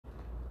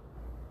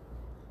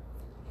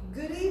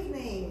Good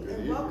evening,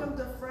 and welcome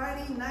to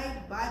Friday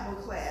night Bible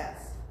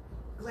class.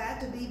 Glad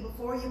to be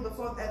before you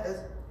at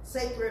the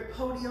sacred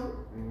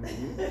podium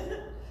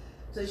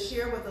to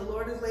share what the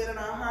Lord has laid on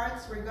our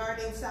hearts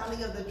regarding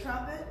sounding of the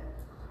trumpet.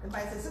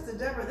 Everybody says, Sister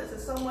Debra, this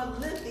is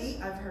somewhat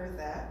lengthy. I've heard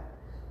that.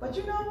 But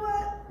you know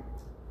what?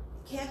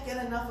 Can't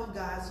get enough of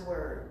God's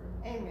word.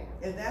 Amen.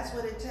 If that's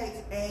what it takes,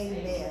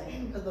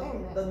 amen.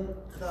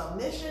 The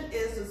mission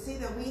is to see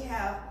that we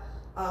have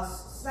a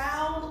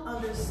sound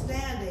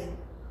understanding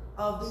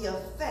of the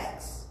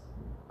effects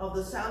of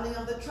the sounding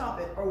of the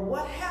trumpet, or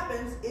what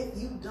happens if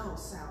you don't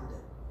sound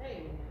it.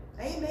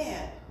 Amen.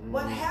 Amen.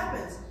 What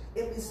happens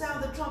if we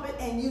sound the trumpet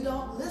and you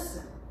don't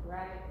listen?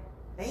 Right.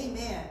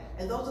 Amen.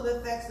 And those are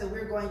the effects that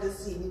we're going to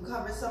see. We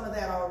covered some of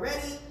that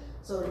already,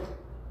 so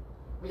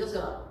we're just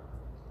going to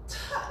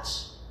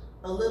touch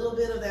a little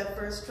bit of that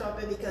first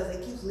trumpet because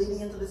it keeps leading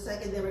into the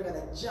second. Then we're going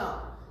to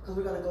jump because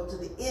we're going to go to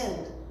the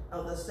end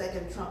of the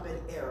second trumpet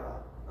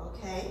era.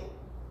 Okay?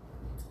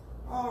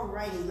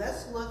 Alrighty,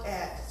 let's look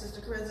at,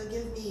 Sister Corinza,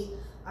 give me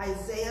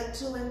Isaiah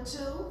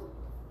 2:2.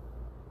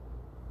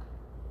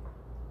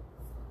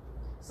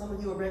 Some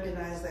of you will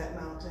recognize that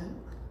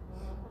mountain.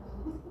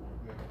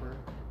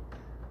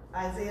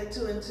 Isaiah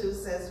 2:2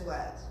 says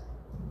what?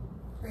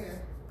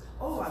 Prayer.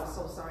 Oh, I'm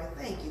so sorry.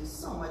 Thank you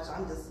so much.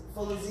 I'm just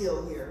full of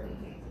zeal here.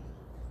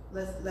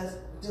 Let's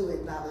do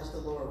acknowledge the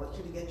Lord. I want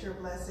you to get your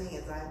blessing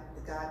as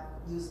God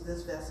used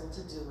this vessel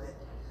to do it.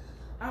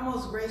 Our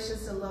most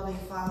gracious and loving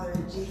Father,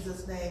 in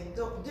Jesus' name,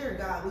 dear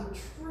God, we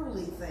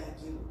truly thank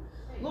you.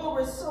 Lord,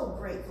 we're so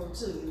grateful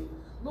to you.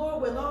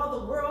 Lord, when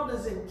all the world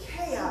is in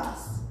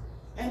chaos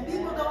and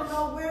people don't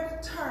know where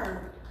to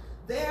turn,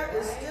 there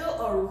is still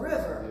a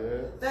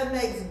river that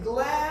makes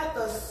glad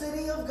the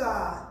city of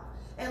God.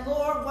 And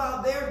Lord,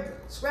 while they're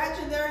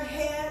scratching their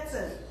heads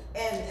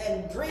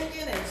and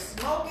drinking and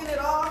smoking it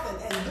off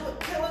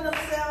and killing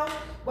themselves,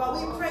 while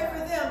we pray for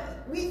them,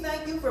 we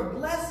thank you for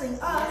blessing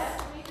us.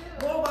 Yes, we do.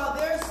 Lord, while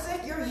they're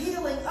sick, you're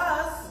healing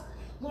us.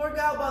 Lord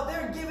God, while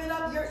they're giving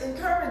up, you're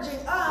encouraging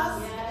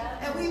us.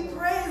 Yes. And we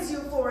praise you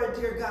for it,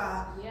 dear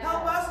God. Yes.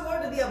 Help us,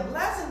 Lord, to be a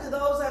blessing to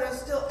those that are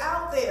still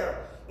out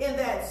there in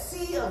that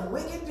sea of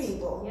wicked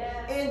people.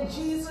 Yes. In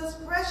Jesus'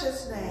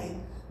 precious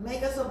name,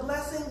 make us a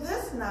blessing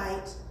this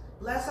night.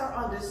 Bless our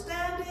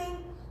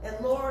understanding. And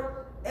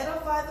Lord,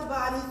 edify the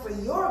body for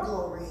your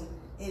glory.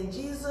 In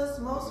Jesus'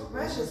 most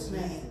precious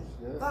name.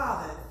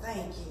 Father,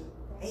 thank you.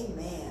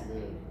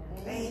 Amen.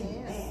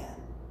 Amen.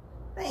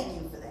 Thank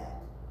you for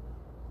that.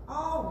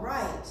 All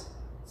right.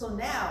 So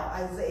now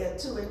Isaiah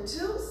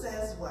 2:2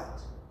 says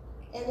what?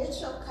 And it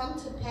shall come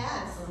to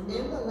pass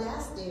in the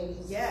last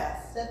days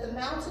that the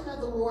mountain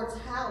of the Lord's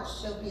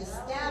house shall be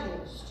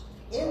established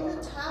in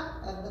the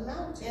top of the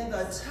mountain. In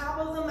the top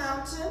of the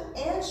mountain.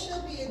 And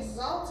shall be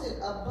exalted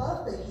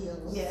above the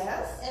hills.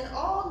 Yes. And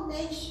all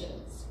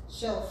nations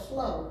shall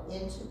flow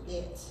into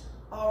it.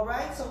 All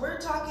right. So we're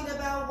talking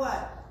about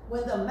what?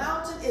 When the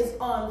mountain is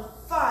on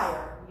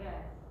fire. Yes.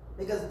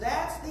 Because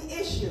that's the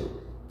issue.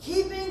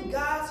 Keeping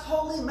God's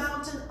holy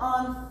mountain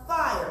on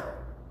fire.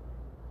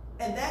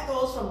 And that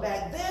goes from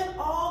back then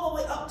all the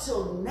way up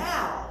till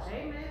now.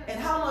 Amen.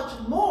 And how much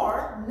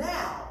more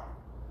now?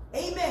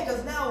 Amen.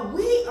 Because now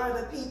we are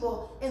the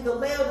people in the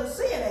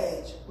Laodicean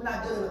age. We're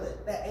not dealing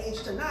with that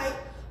age tonight,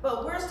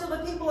 but we're still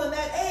the people in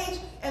that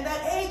age. And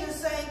that age is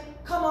saying,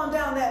 come on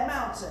down that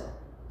mountain.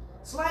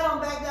 Slide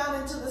on back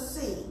down into the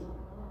sea.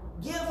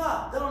 Give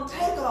up. Don't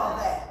take all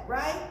that,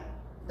 right?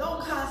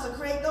 Don't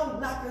consecrate.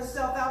 Don't knock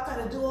yourself out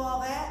trying to do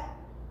all that.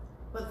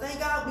 But thank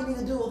God we need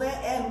to do all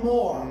that and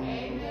more.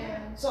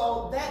 Amen.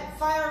 So that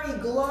fiery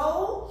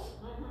glow,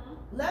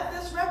 let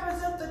this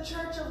represent the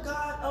Church of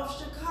God of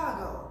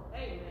Chicago.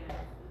 Amen.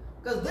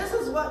 Because this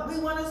is what we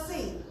want to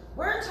see.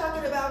 We're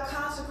talking about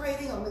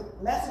consecrating,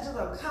 messages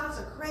of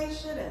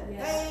consecration and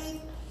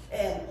faith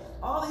and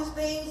all these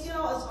things. You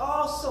know, it's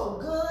all so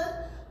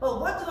good.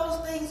 But what do those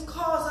things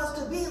cause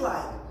us to be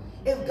like?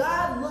 If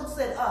God looks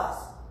at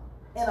us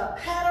in a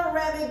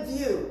panoramic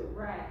view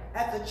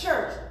at the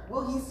church,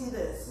 will he see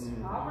this?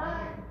 All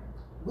right.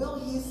 Will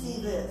he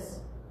see this?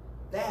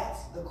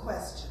 That's the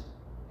question.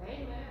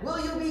 Amen.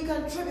 Will you be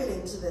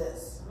contributing to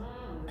this?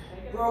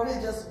 Where we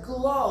just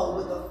glow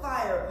with the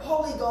fire,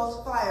 Holy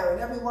Ghost fire in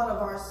every one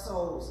of our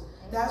souls.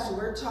 That's what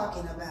we're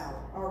talking about.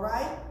 All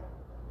right?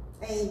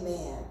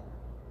 Amen.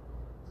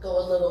 Go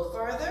a little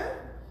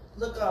further.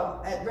 Look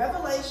at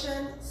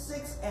Revelation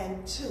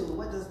 6:2.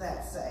 What does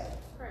that say?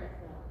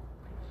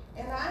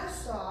 And I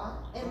saw,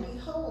 and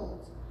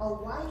behold, a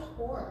white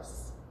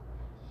horse,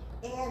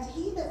 and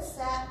he that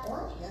sat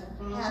on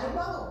him had a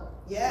bow.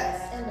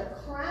 Yes. And a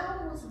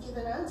crown was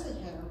given unto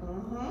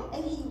him,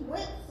 and he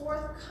went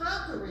forth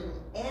conquering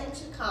and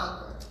to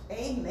conquer.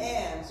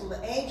 Amen. So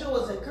the angel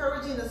was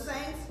encouraging the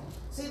saints.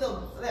 See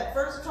that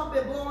first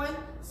trumpet blowing?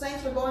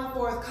 Saints were going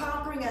forth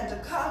conquering and to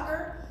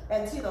conquer.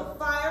 And see the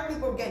fire,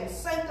 people were getting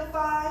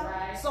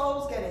sanctified,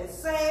 souls getting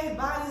saved,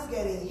 bodies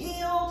getting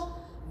healed.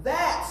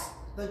 That's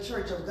the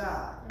Church of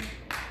God.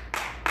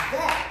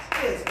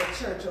 That is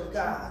the Church of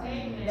God.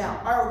 Amen.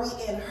 Now, are we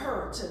in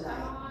her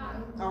tonight?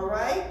 All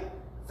right?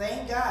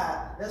 Thank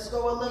God. Let's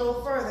go a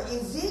little further.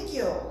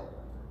 Ezekiel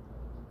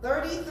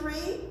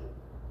 33,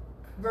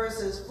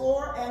 verses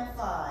 4 and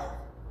 5.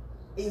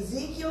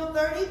 Ezekiel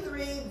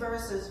 33,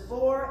 verses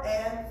 4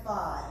 and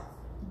 5.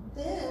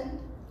 Then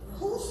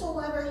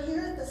whosoever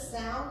heareth the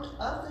sound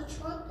of the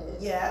trumpet,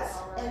 yes,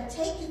 and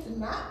taketh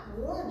not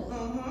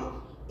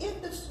warning, if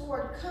the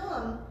sword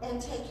come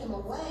and take him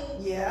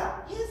away,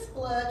 his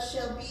blood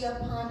shall be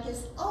upon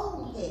his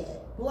own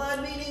head.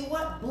 Blood meaning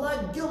what?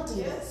 Blood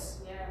guiltiness.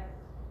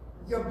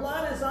 Your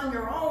blood is on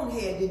your own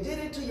head. You did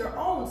it to your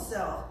own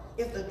self.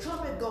 If the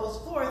trumpet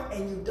goes forth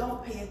and you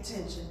don't pay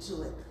attention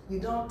to it, you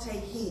don't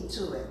take heed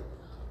to it.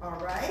 All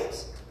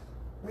right?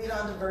 Read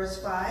on to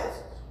verse 5.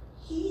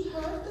 He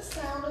heard the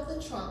sound of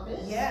the trumpet.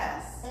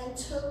 Yes. And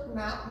took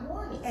not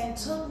warning. And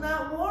took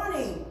not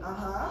warning.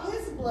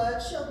 His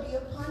blood shall be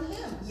upon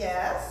him.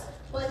 Yes.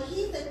 But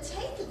he that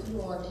taketh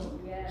warning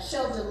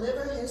shall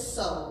deliver his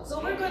soul.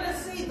 So we're going to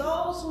see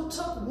those who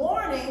took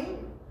warning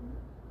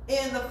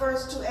in the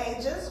first two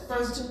ages,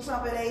 first two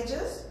trumpet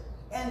ages,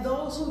 and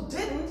those who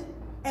didn't,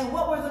 and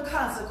what were the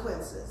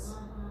consequences.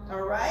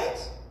 All right?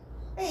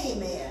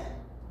 Amen.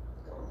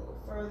 Go a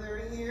little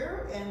further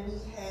here, and we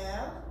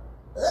have,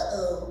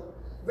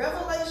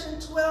 Revelation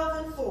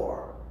 12 and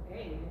 4.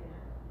 Amen.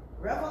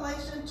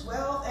 Revelation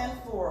 12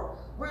 and 4.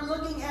 We're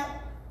looking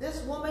at,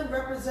 this woman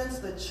represents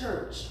the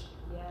church.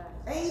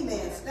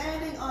 Amen.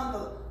 Standing on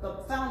the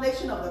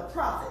foundation of the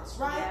prophets,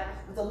 right?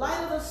 With the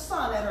light of the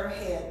sun at her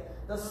head.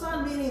 The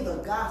sun meaning the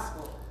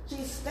gospel.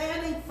 She's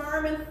standing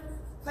firm and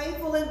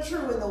faithful and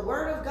true in the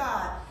word of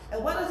God.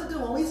 And what does it do?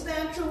 When we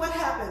stand true, what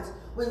happens?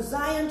 When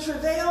Zion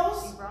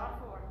travails,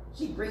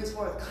 she brings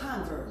forth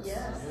converts.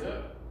 Yes.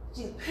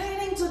 She's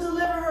painting to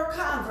deliver her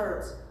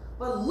converts.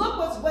 But look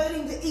what's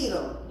waiting to eat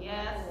them.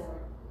 Yes.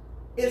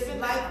 It's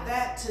like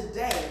that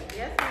today.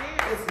 Yes, ma'am.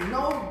 It's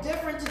no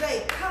different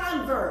today.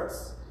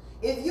 Converts.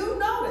 If you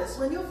notice,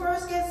 when you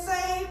first get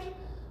saved,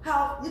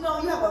 how, you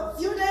have a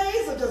few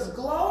days of just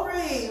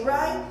glory,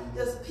 right?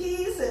 Just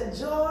peace and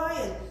joy,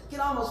 and you can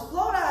almost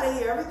float out of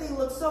here. Everything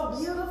looks so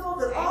beautiful.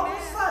 Then all of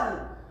a sudden,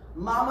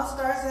 mama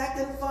starts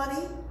acting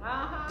funny.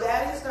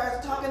 Daddy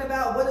starts talking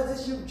about, what is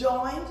this you've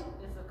joined?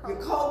 Your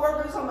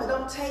co-workers, someone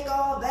don't take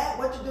all that.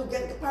 What you do,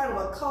 get part of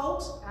a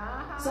cult.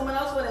 Someone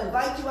else would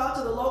invite you out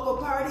to the local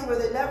party where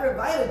they never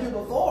invited you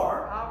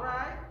before. All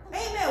right.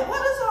 Amen.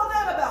 What is all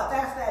that about?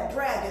 That's that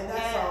dragon,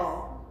 that's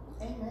all.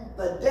 Amen.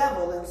 The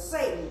devil and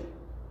Satan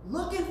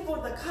looking for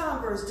the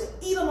converts to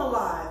eat them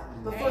alive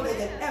before they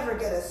can ever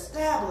get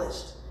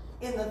established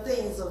in the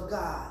things of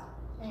God.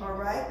 All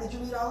right? Did you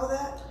read all of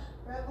that?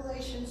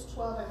 Revelations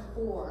 12 and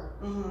 4.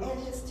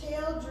 And his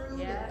tail drew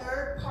the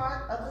third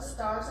part of the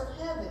stars of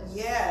heaven.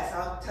 Yes,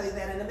 I'll tell you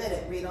that in a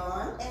minute. Read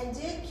on. And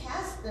did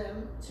cast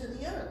them to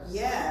the earth.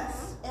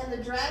 Yes. And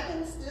the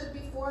dragon stood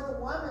before the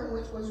woman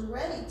which was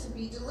ready to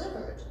be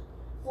delivered,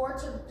 for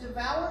to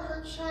devour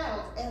her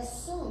child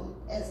as soon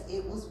as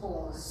it was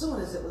born. As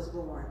soon as it was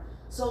born.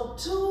 So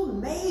two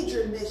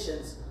major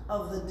missions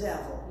of the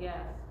devil. Yes.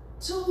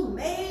 Two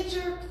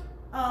major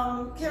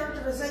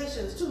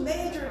characterizations, two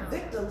major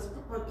victims,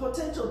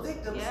 potential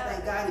victims,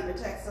 thank God he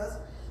protects us,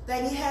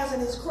 that he has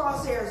in his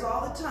crosshairs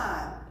all the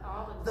time.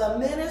 The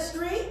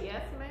ministry,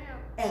 yes, ma'am,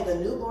 and the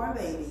newborn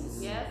babies.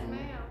 Yes,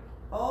 ma'am.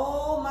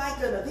 Oh my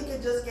goodness, if he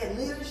could just get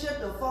leadership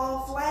to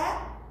fall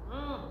flat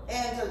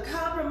and to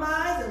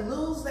compromise and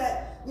lose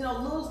that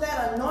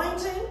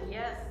anointing,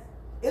 yes,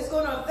 it's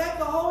going to affect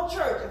the whole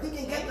church. If he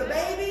can get the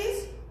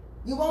babies,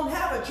 you won't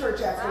have a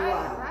church after a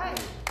while. Right.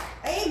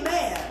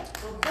 Amen.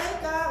 Well,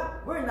 thank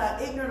God we're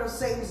not ignorant of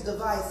Satan's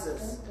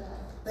devices.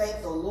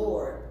 Thank the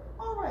Lord.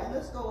 All right,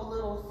 let's go a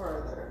little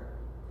further.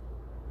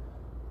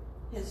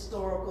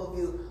 Historical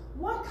view.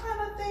 What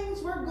kind of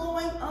things were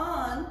going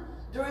on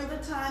during the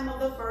time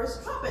of the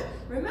first trumpet?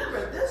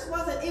 Remember, this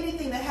wasn't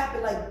anything that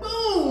happened like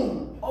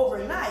boom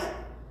overnight.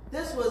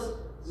 This was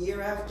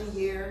year after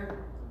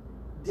year,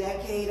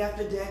 decade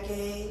after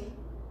decade,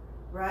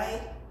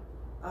 right?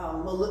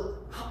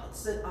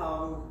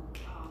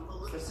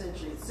 For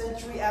centuries,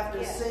 century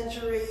after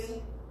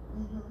century,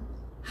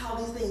 how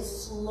these things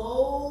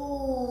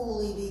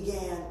slowly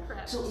began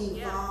to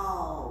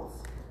evolve,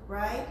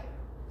 right?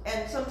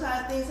 And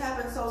sometimes things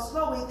happen so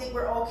slow we think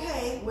we're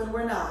okay when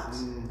we're not.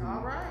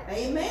 All right.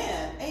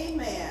 Amen.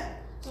 Amen.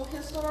 So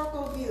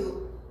historical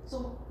view.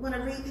 So want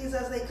to read these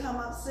as they come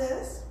up,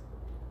 sis?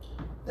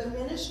 The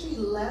ministry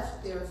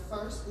left their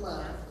first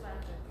love.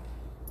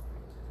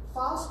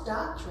 False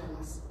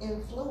doctrines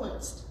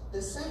influenced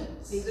the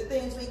saints. These are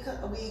things we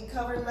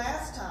covered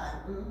last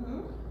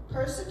time.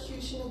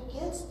 Persecution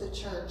against the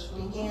church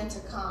began to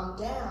calm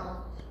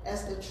down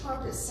as the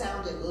trumpet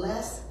sounded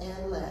less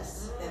and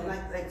less. And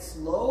like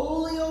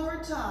slowly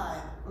over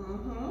time.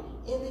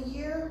 In the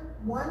year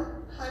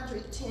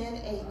 110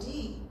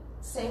 AD,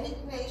 St.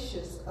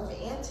 Ignatius of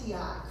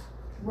Antioch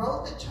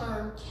wrote the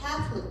term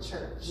Catholic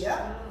Church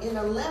in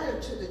a letter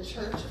to the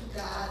Church of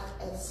God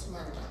at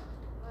Smyrna.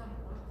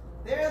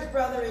 There's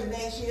Brother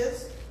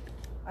Ignatius.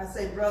 I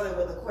say brother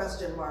with a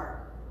question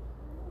mark.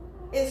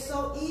 It's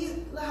so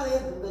easy how they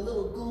have the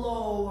little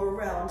glow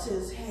around onto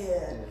his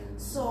head.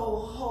 So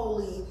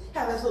holy.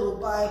 Have his little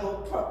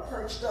Bible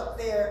perched up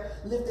there,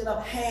 lifting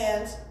up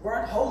hands.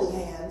 Weren't holy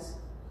hands.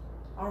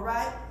 All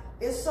right?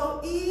 It's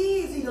so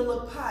easy to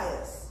look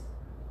pious.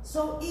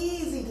 So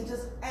easy to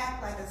just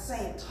act like a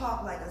saint,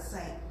 talk like a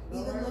saint,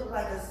 even look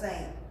like a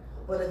saint.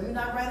 But if you're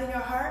not right in your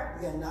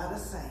heart, you're not a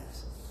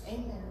saint.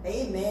 Amen.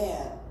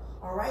 Amen.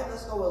 All right,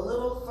 let's go a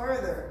little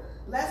further.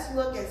 Let's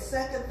look at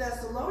 2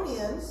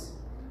 Thessalonians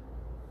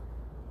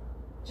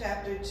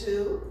chapter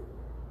 2,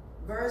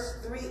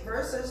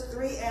 verses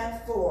 3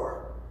 and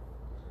 4.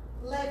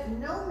 Let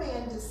no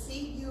man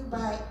deceive you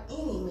by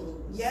any means.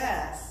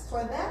 Yes.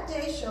 For that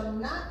day shall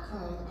not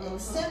come,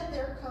 except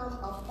there come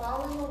a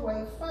falling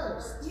away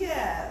first.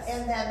 Yes.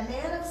 And that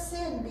man of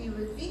sin be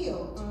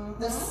revealed,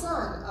 the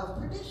son of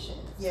perdition.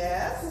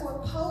 Yes. Who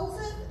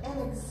opposeth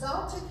and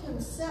exalteth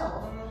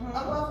himself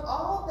above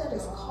all that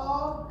is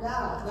called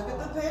God. Look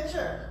at the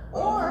picture.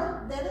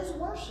 Or that is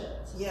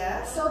worshipped.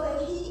 Yes. So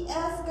that he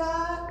as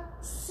God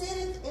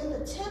sitteth in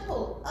the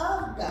temple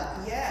of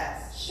God.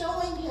 Yes.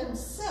 Showing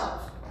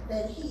himself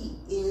that he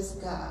is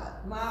God.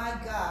 My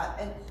God.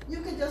 And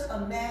you can just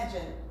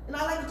imagine. And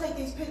I like to take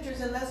these pictures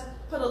and let's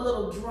put a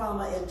little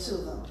drama into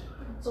them.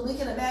 So we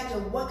can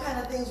imagine what kind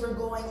of things were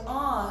going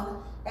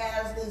on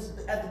as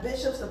the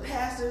bishops, the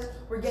pastors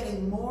were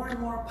getting more and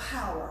more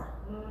power.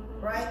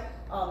 Right?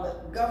 The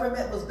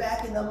government was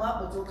backing them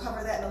up, which we'll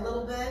cover that in a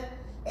little bit.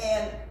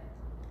 And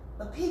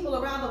the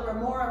people around them were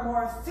more and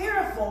more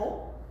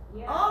fearful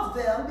of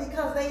them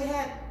because they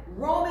had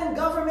Roman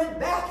government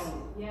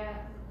backing. Yeah.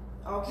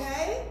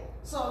 Okay?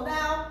 So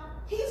now,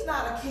 he's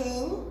not a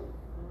king.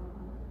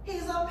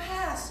 He's a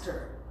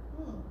pastor.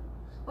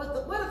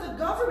 But what did the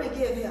government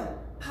give him?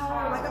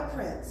 Power like a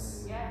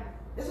prince. Yeah.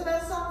 Isn't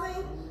that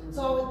something?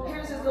 So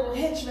here's his little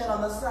henchman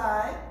on the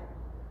side.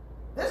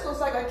 This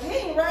looks like a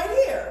king right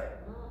here.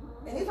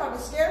 And he's probably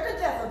scared to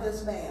death of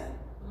this man.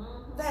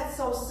 That's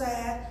so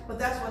sad, but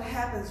that's what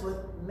happens with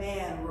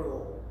man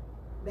rule.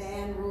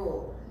 Man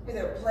rule.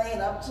 They're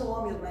playing up to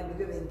him, he's maybe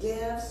giving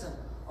gifts and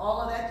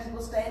all of that,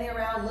 people standing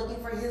around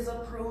looking for his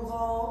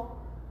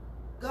approval.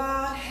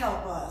 God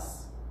help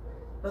us.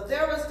 But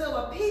there were still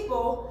a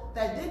people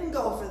that didn't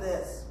go for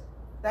this,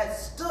 that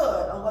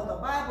stood on what the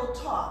Bible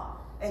taught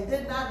and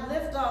did not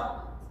lift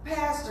up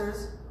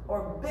pastors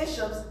or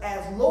bishops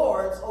as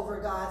lords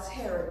over God's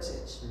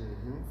heritage.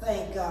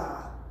 Thank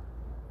God.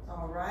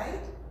 All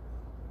right.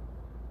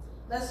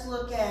 Let's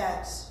look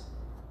at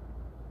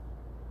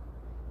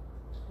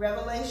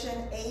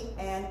Revelation 8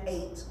 and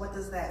 8. What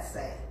does that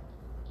say?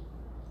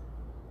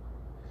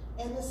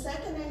 And the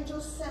second angel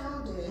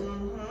sounded,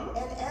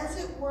 and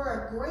as it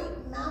were a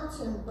great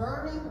mountain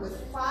burning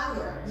with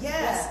fire was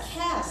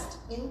cast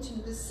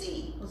into the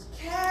sea. Was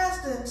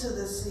cast into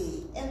the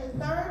sea. And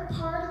the third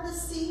part of the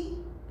sea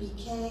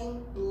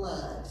became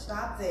blood.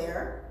 Stop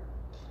there.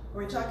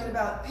 We're talking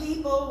about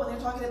people. When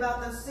they're talking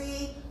about the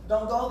sea,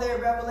 don't go there.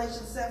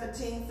 Revelation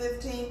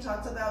 17:15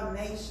 talks about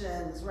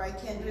nations, right?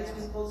 Kindreds,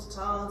 peoples,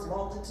 tongues,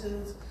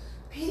 multitudes,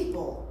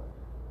 people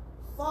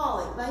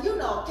falling. Now, you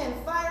know, can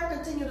fire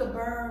continue to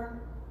burn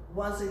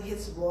once it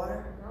hits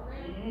water?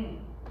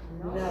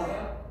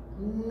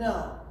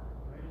 No.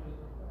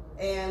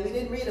 And we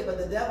didn't read it, but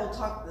the Bible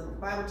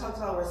talks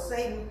about where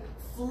Satan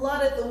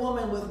flooded the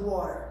woman with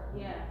water.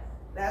 Yeah.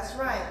 That's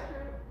right.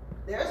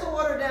 There's a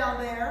water down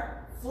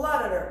there.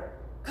 Flooded her.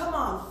 Come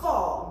on,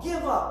 fall,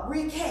 give up,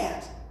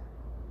 recant.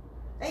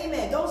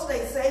 Amen. Don't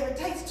stay safe. It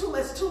takes too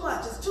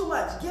much. It's too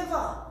much. Give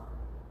up.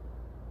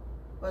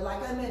 But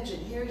like I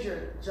mentioned, here's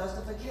your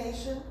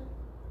justification,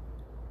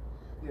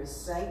 your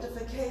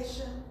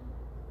sanctification,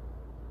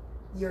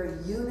 your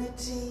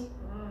unity.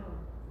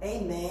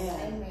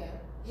 Amen. Amen.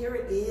 Here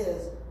it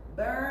is,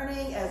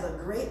 burning as a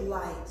great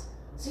light.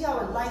 See how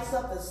it lights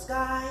up the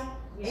sky?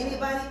 Yeah.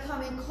 Anybody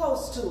coming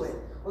close to it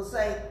will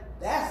say,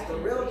 that's the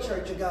real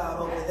church of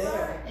God over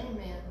there.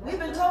 Amen. We've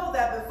been told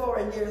that before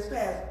in years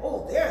past.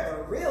 Oh, they're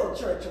the real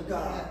church of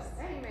God. Yes.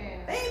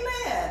 Amen.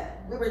 Amen.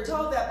 We were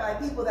told that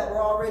by people that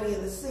were already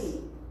in the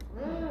sea,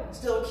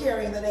 still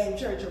carrying the name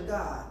Church of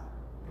God.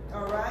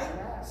 All right?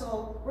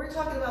 So we're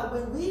talking about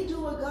when we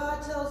do what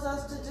God tells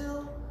us to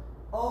do,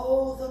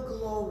 oh, the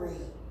glory.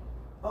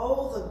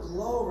 Oh, the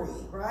glory,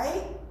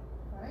 right?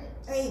 Right.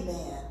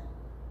 Amen.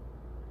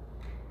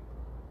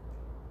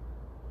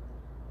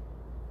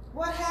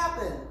 What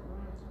happened?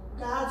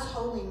 God's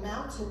holy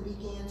mountain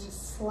began to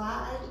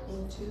slide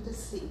into the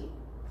sea.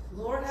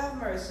 Lord have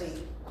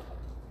mercy.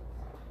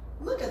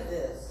 Look at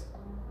this.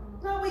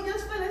 Now we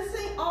just finished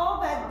seeing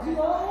all that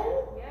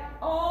glow,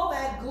 all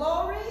that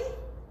glory,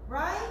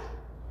 right?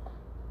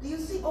 Do you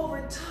see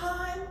over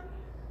time?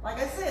 Like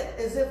I said,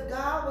 as if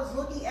God was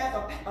looking at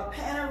a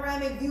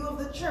panoramic view of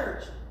the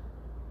church.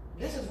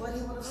 This is what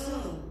he would have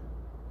seen.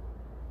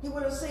 He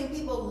would have seen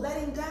people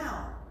letting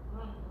down,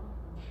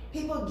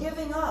 people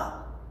giving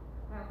up,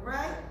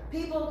 right?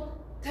 People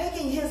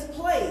taking his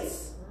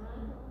place.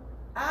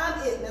 I'm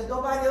it. There's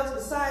nobody else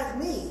besides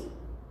me.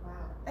 Wow.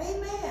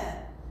 Amen.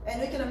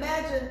 And you can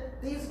imagine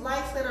these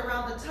lights that are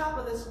around the top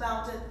of this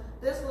mountain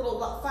This little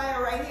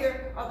fire right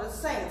here are the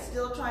saints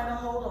still trying to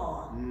hold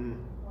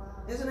on. Wow.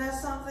 Isn't that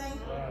something?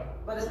 Wow.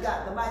 But it's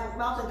got the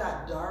mountain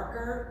got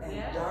darker and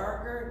Yeah.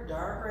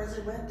 darker as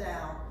it went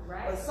down.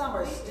 Right. But some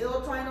are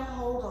still trying to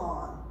hold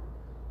on.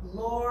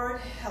 Lord,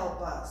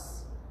 help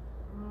us.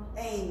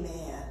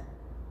 Amen.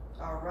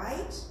 All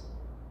right.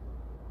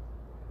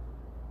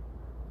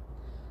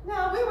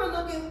 Now we were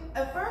looking,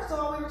 at first of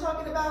all, we were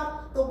talking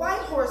about the white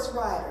horse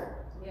rider.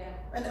 Yeah.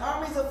 And the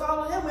armies that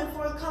followed him went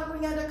forth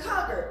conquering and to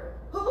conquer.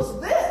 Who's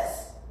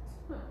this?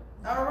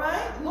 All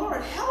right.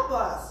 Lord, help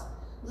us.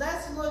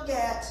 Let's look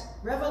at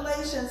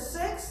Revelation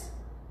 6,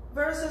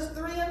 verses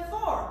 3 and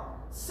 4.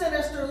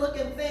 Sinister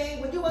looking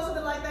thing. Would you want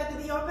something like that to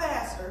be your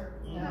pastor?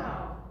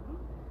 No.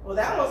 Well,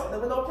 there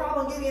was no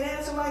problem getting an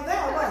answer like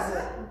that, was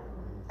it?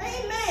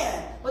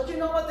 Amen. But you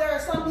know what? There are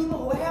some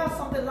people who have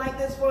something like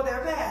this for their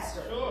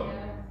pastor. Sure.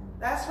 Yeah.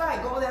 That's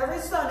right. Go there every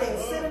Sunday and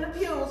sit in the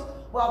pews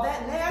while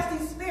that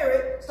nasty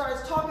spirit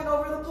starts talking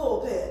over the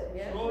pulpit.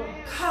 Yes, Sure.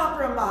 ma'am.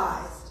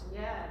 Compromised.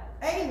 Yeah.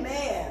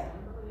 Amen.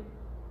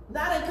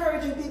 Not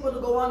encouraging people to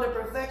go on to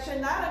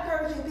perfection. Not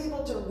encouraging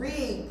people to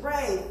read,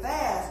 pray,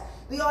 fast,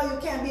 be all you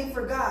can be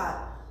for God.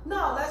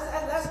 No,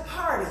 let's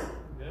party.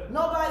 Yeah.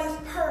 Nobody's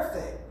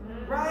perfect,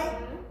 right?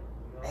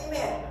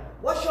 Amen.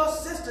 What's your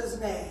sister's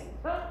name?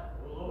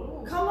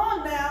 Come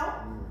on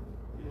now.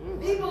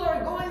 People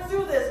are going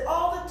through this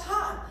all the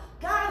time.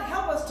 God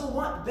help us to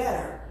want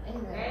better.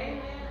 Amen.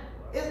 Amen.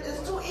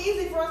 It's too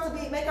easy for us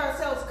to make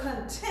ourselves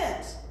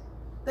content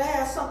to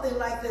have something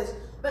like this.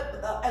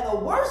 But and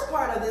the worst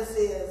part of this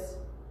is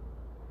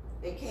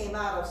it came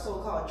out of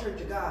so-called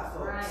Church of God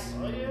folks. Right.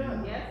 Oh,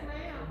 yeah. Yes,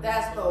 ma'am.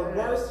 That's the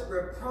worst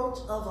reproach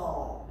of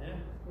all.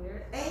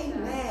 Yeah.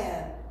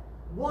 Amen.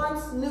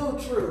 Once knew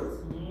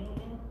truth.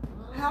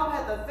 How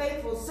had the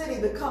faithful city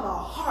become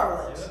a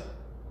harlot? Yeah.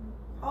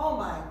 Oh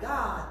my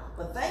God.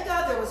 But thank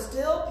God there were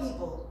still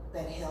people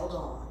that held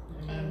on.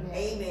 Amen.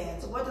 Amen.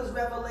 So what does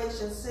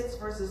Revelation 6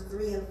 verses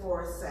 3 and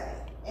 4 say?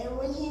 And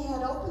when he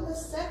had opened the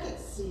second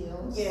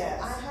seal,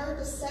 Yes. I heard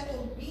the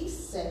second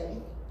beast say,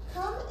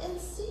 "Come and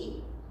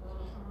see."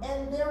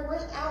 And there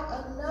went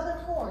out another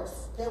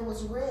horse that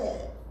was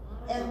red,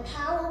 and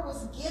power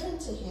was given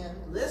to him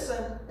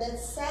Listen. that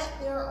sat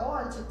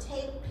thereon to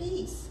take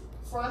peace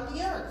from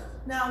the earth.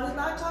 Now, we're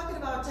not talking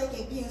about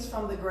taking peace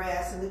from the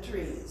grass and the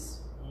trees.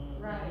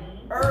 Right.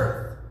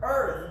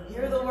 Earth,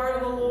 hear the word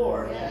of the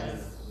Lord.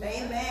 Yes.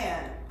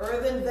 Amen.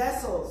 Earthen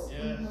vessels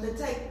Yes. to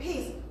take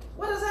peace.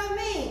 What does that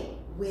mean?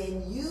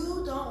 When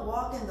you don't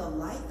walk in the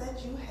light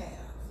that you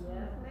have,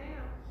 Yes,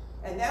 ma'am.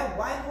 and that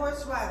white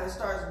horse rider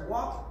starts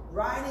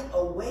riding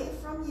away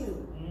from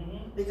you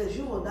because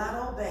you will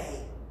not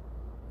obey,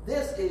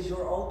 this is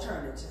your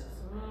alternative.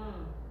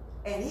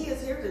 And he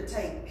is here to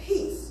take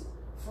peace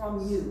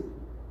from you.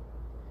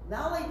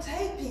 Not only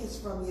take peace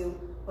from you,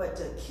 but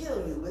to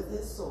kill you with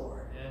his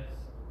sword. Yes.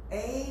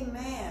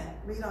 Amen.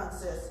 Read on,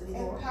 sis. Any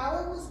more? And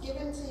power was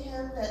given to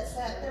him that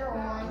sat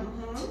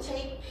thereon to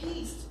take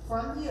peace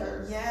from the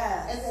earth, and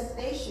Yes. that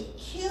they should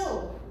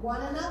kill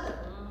one another.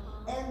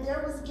 And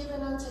there was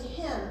given unto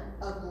him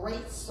a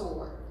great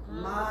sword.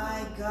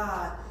 My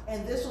God.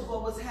 And this was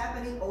what was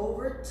happening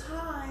over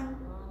time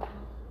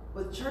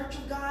with Church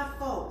of God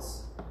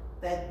folks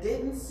that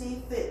didn't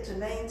see fit to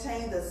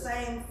maintain the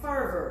same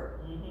fervor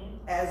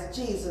as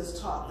Jesus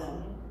taught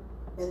them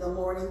in the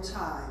morning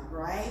time,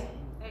 right?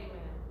 Amen.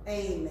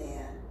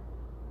 Amen.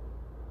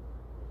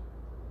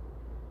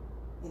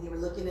 And you were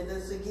looking at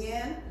this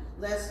again.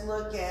 Let's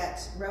look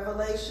at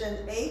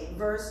Revelation 8,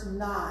 verse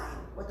 9.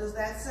 What does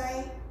that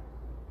say?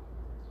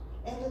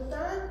 And the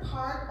third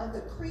part of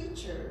the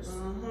creatures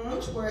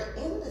which were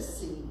in the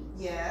sea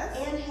Yes.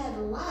 and had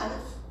life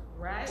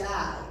Right.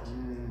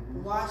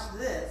 died. Watch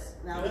this.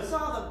 Now we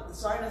saw them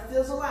starting to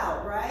fizzle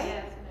out, right?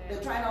 Yes, They're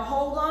ma'am. trying to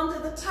hold on to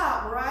the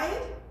top,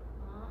 right?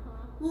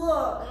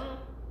 Look.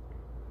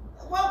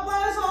 Well,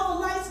 why is all the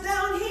lights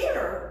down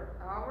here?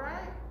 All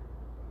right.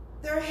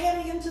 They're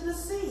heading into the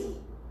sea.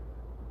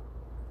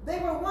 They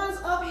were once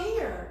up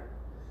here.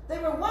 They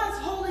were once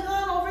holding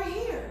on over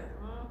here.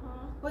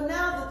 But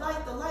now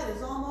the light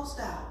is almost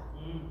out.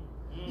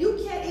 You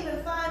can't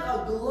even find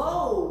a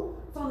glow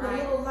from the Right.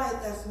 little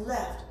light that's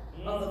left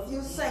of the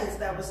few saints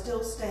that were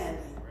still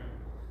standing.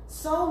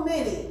 So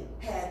many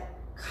had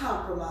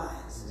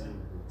compromised.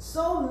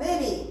 So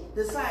many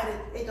decided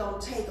it don't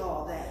take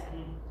all that.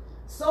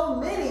 So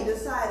many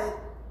decided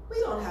we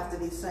don't have to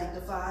be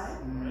sanctified.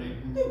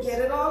 You get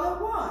it all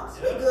at once.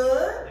 We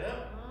good.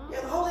 Yeah,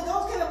 the Holy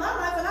Ghost came in my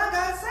life and I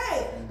got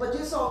saved. But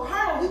you're so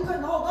carnal, you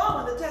couldn't hold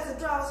on when the tests and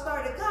trials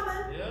started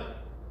coming.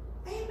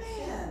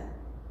 Amen.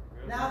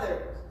 Now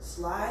they're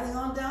sliding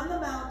on down the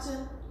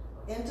mountain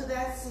into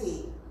that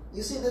sea.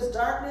 You see this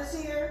darkness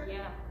here?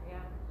 Yeah. Yeah.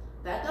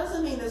 That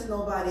doesn't mean there's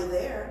nobody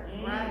there.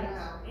 Right.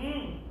 Wow.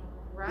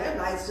 Their Right.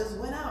 lights just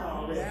went out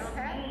already.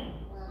 Okay.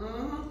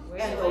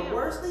 And the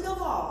worst thing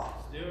of all,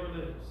 Still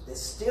religious. they're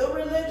still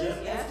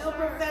religious Yeah. and still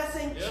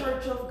professing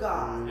Church of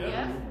God.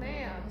 Yes,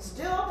 ma'am.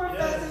 Still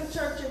professing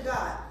Church of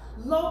God.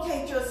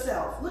 Locate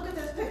yourself. Look at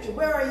this picture.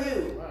 Where are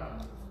you?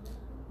 Wow.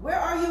 Where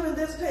are you in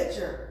this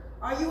picture?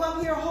 Are you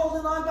up here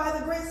holding on by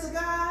the grace of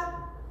God?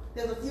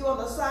 There's a few on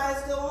the side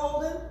still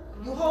holding.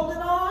 You holding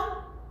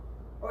on?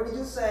 Or did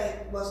you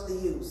say, what's the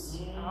use?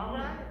 All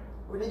right.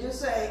 Or did you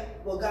say,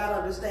 well, God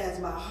understands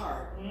my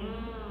heart?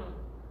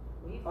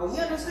 Oh,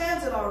 he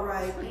understands it all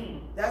right.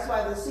 That's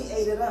why the sea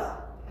ate it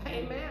up.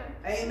 Amen.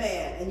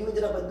 Amen. And you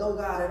ended up with no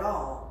God at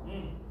all.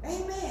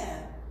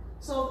 Amen.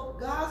 So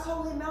God's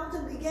holy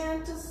mountain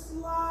began to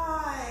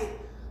slide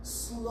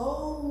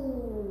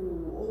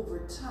slow over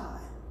time.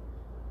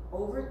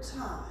 Over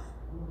time.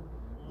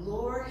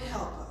 Lord,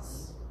 help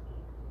us.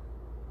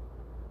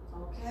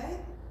 Okay?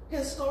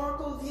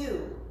 Historical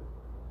view.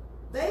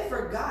 They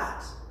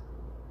forgot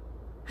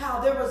how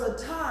there was a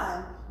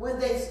time when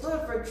they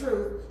stood for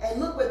truth, and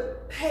look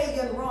what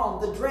pagan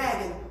Rome, the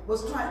dragon,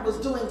 was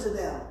doing to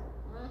them.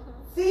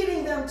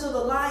 Feeding them to the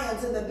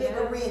lions in the big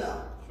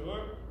arena.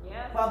 Sure.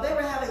 Yeah. While they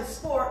were having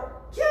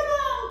sport. Kill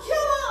them!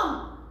 Kill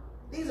them!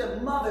 These are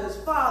mothers,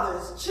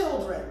 fathers,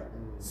 children,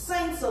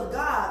 saints of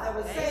God that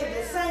were saved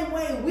the same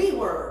way we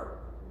were.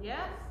 Yes.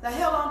 That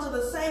held on to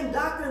the same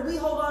doctrine we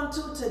hold on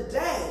to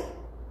today.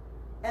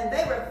 And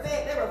they were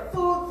fed, they were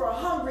food for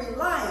hungry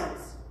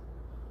lions.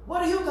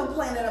 What are you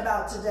complaining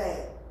about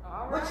today?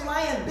 All right. Which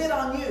lion bit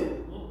on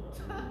you?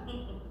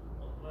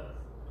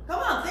 Come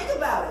on, think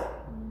about it.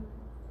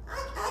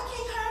 I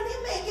can't hardly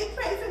make it.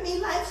 Pray for me.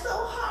 Life's so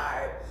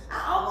hard.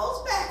 I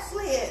almost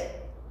backslid.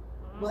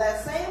 Well,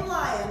 that same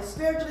lion,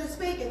 spiritually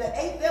speaking, that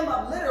ate them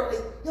up, literally,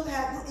 he'll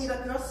eat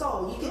up your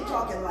soul. You keep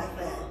talking like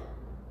that.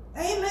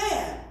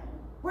 Amen.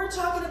 We're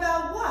talking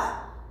about what?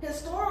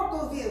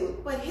 Historical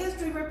view, but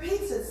history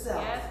repeats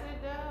itself. Yes,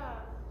 it does.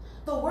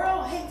 The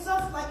world hates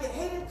us like it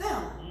hated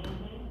them.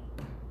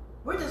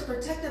 We're just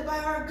protected by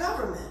our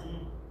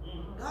government.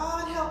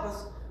 God help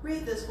us.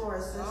 Read this for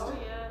us, sister. Oh,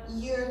 yeah.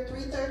 Year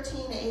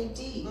 313 AD,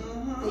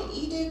 the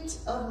Edict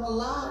of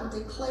Milan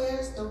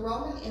declares the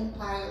Roman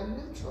Empire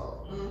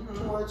neutral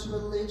towards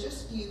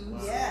religious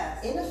views,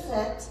 Yes. in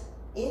effect,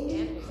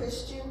 ending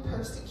Christian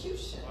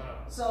persecution.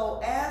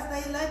 So as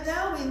they let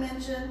down, we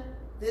mentioned,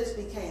 this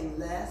became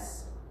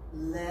less,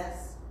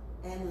 less,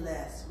 and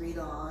less. Read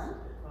on.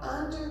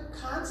 Under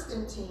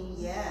Constantine,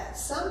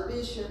 Yes. some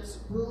bishops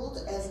ruled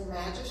as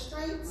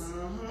magistrates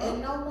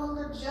and no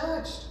longer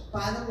judged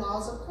by the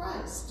laws of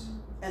Christ.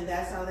 And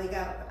that's how they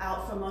got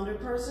out from under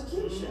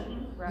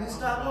persecution. Right. You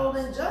stop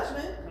holding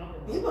judgment,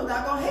 people are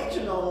not going to hate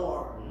you no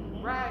more.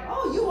 Right.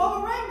 Oh, you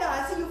all right,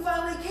 guys. See, you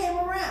finally came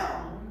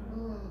around.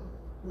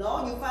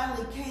 No, you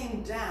finally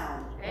came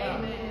down.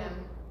 Amen.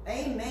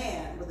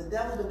 Amen. What the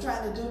devil's been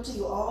trying to do to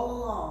you all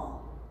along.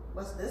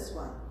 What's this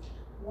one?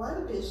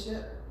 One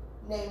bishop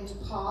named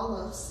Paul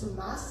of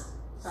Samosata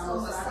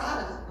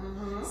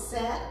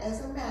sat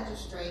as a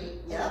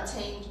magistrate and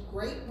obtained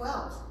great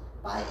wealth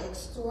by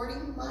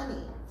extorting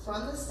money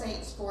from the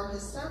saints for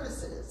his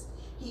services.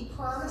 He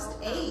promised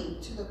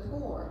aid to the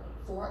poor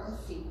for a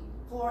fee.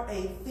 For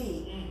a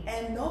fee.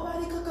 And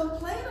nobody could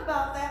complain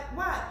about that.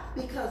 Why?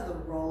 Because the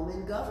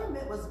Roman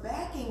government was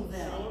backing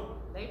them.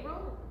 They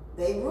rule.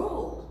 They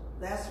ruled.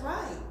 That's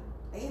right.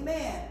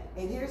 Amen.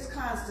 And here's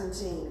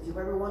Constantine, if you've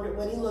ever wondered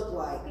what he looked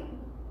like.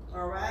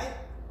 All right?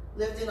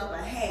 Lifting up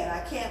a hand.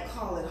 I can't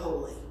call it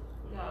holy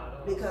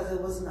because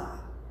it was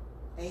not.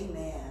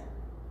 Amen.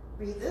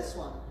 Read this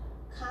one.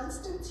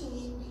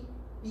 Constantine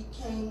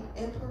became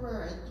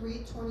emperor in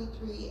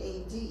 323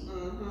 AD.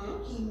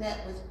 He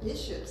met with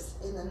bishops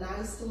in the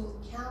Nicene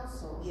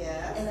Council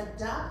and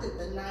adopted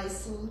the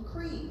Nicene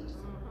Creed.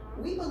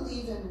 We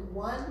believe in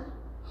one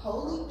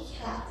holy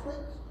Catholic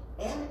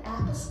and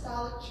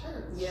apostolic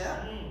church.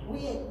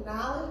 We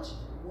acknowledge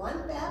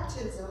one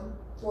baptism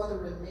for the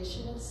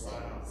remission of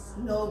sins.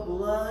 No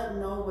blood,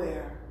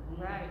 nowhere.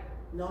 Right.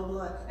 No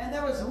blood. And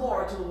there was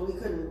more to it. We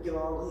couldn't give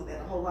all of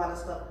that, a whole lot of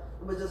stuff.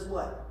 It was just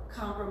what?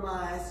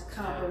 Compromise,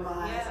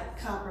 compromise,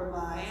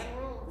 compromise.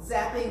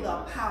 Zapping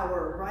the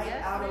power right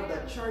out of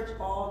the church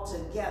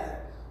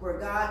altogether, where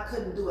God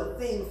couldn't do a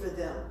thing for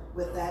them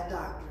with that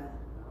doctrine.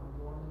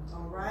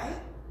 All right?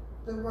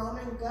 The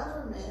Roman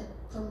government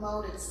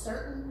promoted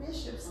certain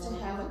bishops to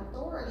have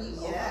authority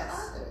over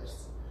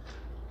others.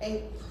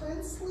 A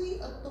princely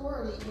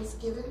authority was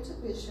given to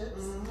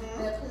bishops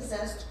that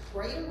possessed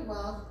greater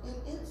wealth and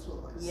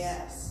influence.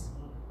 Yes.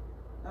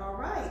 All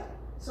right.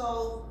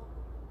 So,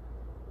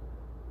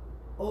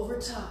 over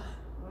time,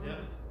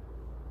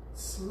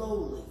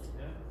 slowly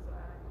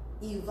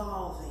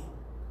evolving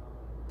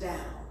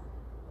down.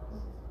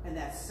 And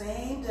that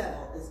same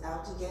devil is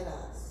out to get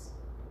us.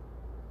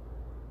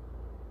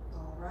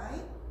 All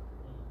right?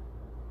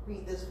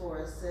 Read this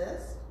for us,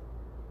 sis.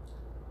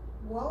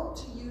 Woe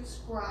to you,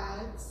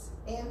 scribes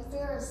and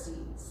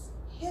Pharisees,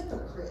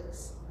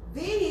 hypocrites!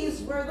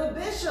 These were the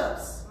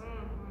bishops.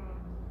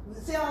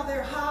 See how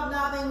they're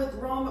hobnobbing with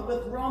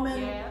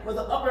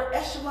the upper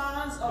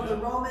echelons of the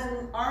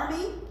Roman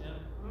army?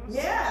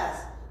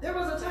 Yes. There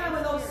was a time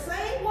when those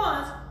same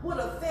ones would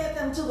have fed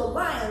them to the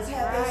lions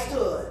had they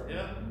stood.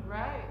 Yeah.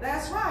 Right.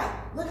 That's right.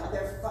 Look out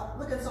there,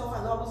 looking so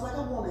fine, almost like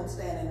a woman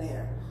standing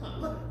there.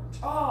 Look,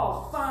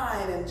 all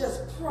fine and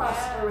just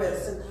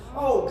prosperous. And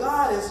oh,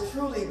 God is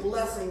truly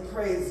blessing.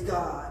 Praise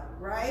God.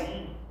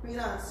 Right? Read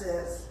on,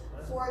 sis.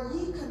 For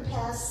ye can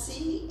pass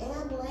sea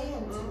and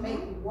land to make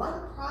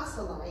one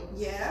proselyte.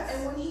 Yes.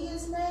 And when he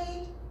is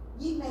made,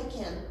 ye make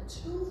him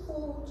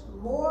twofold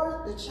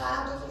more the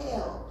child of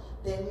hell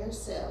than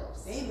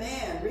yourselves.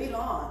 Amen. Read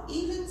on.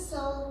 Even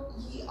so,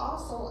 ye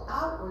also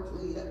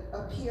outwardly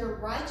appear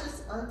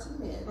righteous unto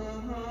men,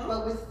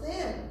 but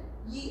within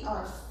ye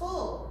are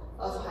full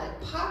of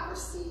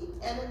hypocrisy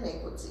and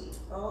iniquity.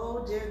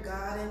 Oh, dear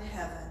God in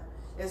heaven.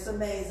 It's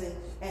amazing.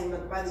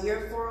 And by the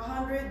year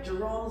 400,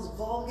 Jerome's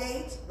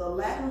Vulgate, the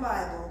Latin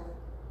Bible,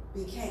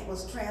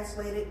 was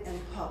translated and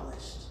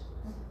published.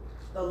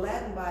 The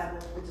Latin Bible,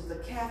 which is the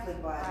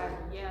Catholic Bible,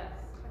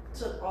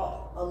 took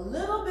a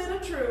little bit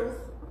of truth,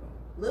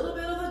 little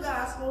bit of the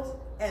Gospels,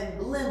 and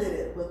blended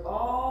it with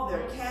all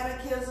their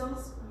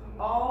catechisms,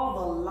 all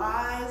the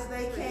lies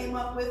they came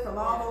up with from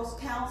all those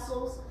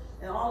councils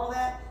and all of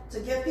that, to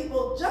give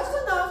people just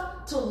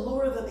enough to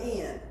lure them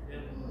in.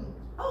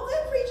 Oh,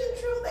 they're preaching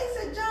truth. They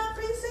said John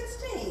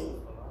 3:16.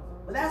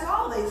 But that's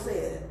all they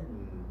said.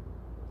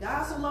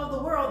 God so loved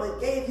the world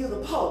that gave you the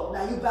Pope.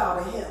 Now you bow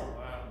to him.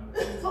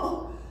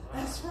 Oh,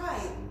 that's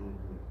right.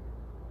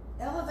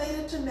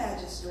 Elevated to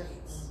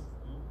magistrates.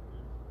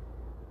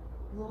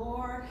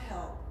 Lord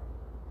help.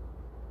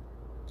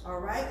 All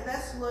right,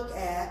 let's look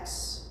at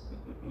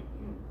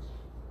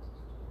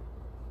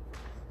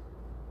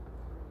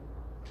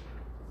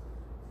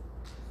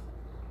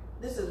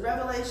this is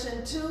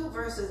Revelation 2,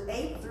 verses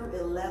 8 through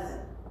 11.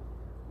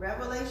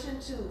 Revelation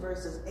 2,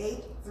 verses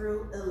 8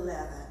 through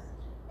 11.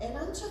 And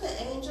unto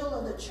the angel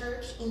of the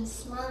church in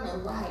Smyrna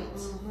write,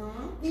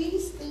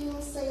 these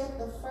things saith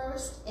the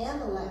first and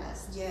the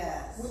last,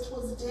 yes, which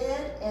was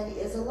dead and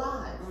is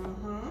alive.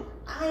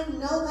 I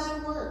know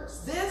thy works.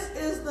 This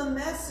is the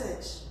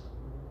message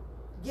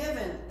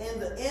given in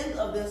the end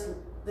of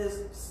this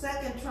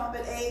second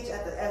trumpet age,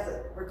 as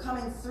we're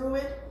coming through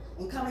it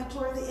and coming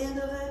toward the end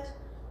of it.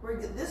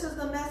 This is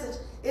the message.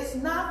 It's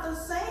not the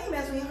same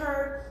as we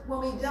heard when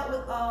we dealt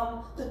with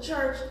the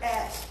church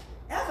at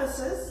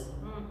Ephesus.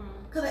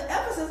 Because at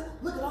Ephesus,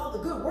 look at all the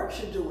good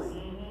works you're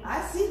doing.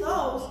 I see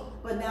those,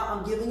 but now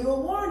I'm giving you a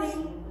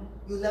warning.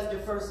 You left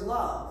your first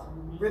love.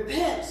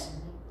 Repent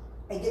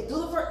and do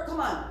the first.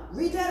 Come on,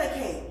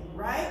 rededicate.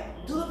 Right?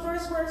 Do the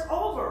first works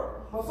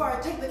over before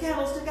I take the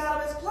candlestick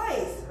out of its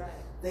place.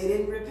 They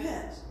didn't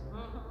repent.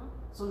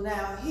 So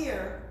now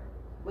here,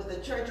 with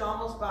the church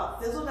almost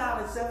about fizzled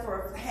out, except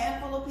for a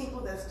handful of people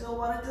that still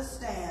wanted to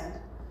stand.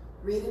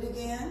 Read it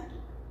again.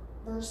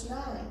 Verse 9.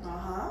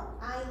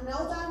 I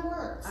know thy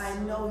works. I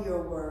know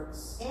your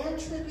works. And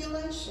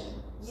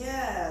tribulation.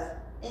 Yes.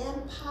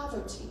 And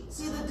poverty.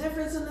 See the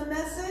difference in the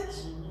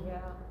message?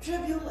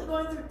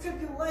 Going through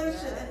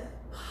tribulation and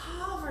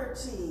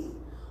poverty.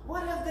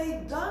 What have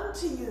they done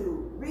to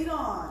you? Read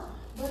on.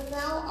 But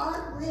thou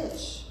art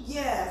rich.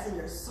 Yes, in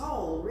your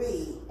soul,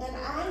 read. And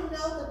I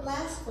know the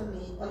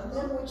blasphemy of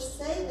them which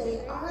say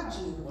they are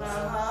Jews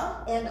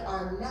and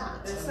are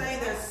not. They're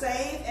saying they're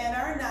saved and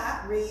are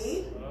not,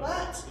 read.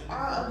 But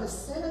are of the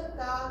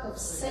synagogue of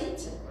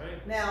Satan.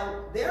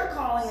 Now, they're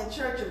calling it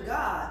Church of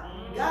God.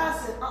 God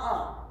said,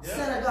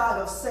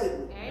 synagogue of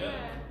Satan.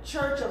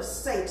 Church of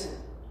Satan.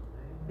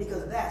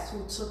 Because that's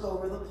who took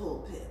over the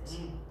pulpit.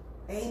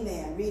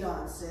 Amen. Read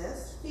on,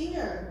 sis.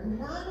 Fear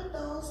none of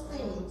those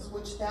things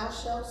which thou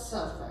shalt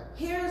suffer.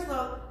 Here's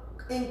the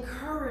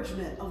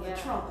encouragement of the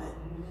trumpet.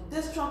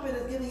 This trumpet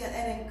is giving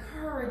an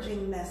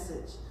encouraging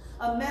message,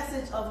 a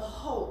message of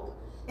hope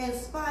in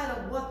spite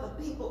of what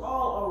the people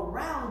all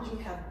around you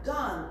have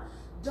done.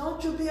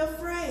 Don't you be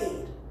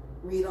afraid.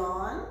 Read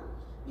on.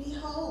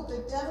 Behold,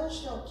 the devil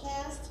shall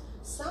cast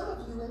some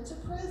of you into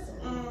prison,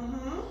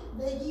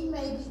 that ye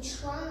may be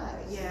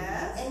tried.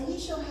 Yes. And ye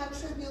shall have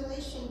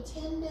tribulation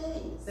 10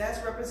 days.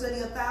 That's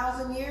representing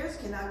 1,000 years.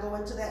 Cannot go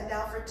into that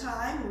now for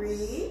time.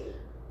 Read.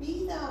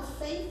 Be thou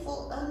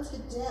faithful unto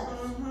death,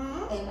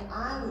 and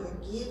I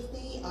will give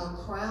thee a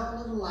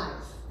crown of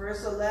life.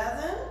 Verse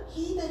 11.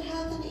 He that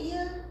hath an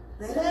ear,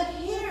 let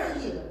him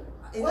hear.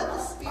 What the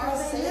Spirit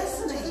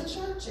says to the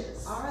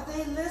churches. Are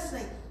they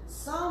listening?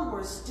 Some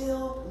were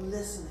still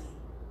listening.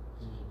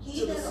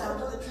 He that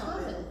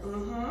overcometh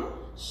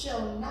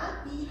shall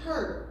not be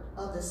hurt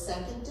of the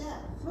second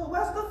death. Well,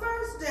 what's the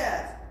first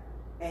death?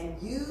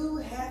 And you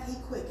hath he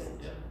quickened,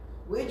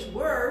 which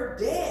were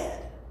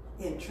dead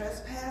in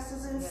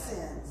trespasses and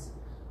sins.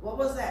 What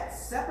was that?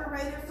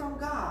 Separated from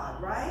God,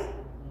 right?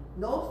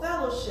 No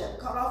fellowship,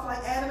 cut off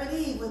like Adam and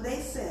Eve when they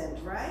sinned,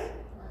 right?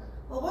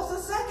 Well, what's the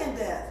second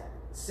death?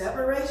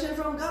 Separation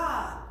from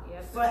God.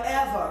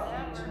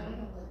 Forever.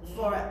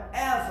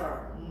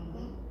 Forever.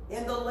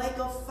 In the lake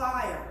of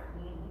fire.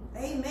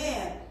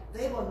 Amen.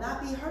 They will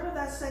not be hurt of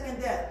that second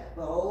death.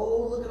 But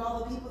oh, look at all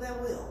the people that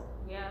will.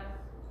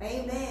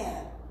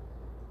 Amen.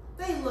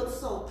 They look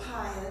so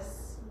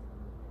pious.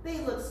 They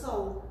look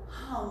so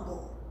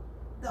humble,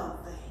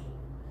 don't they?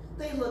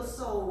 They looked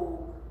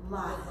so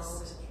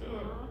modest.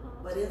 Sure.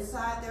 But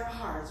inside their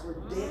hearts were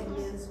dead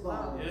men's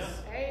bones. Yeah.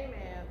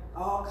 Amen.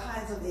 All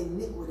kinds of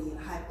iniquity and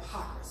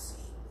hypocrisy.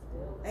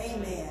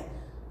 Amen.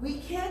 We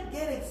can't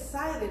get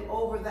excited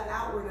over the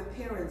outward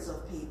appearance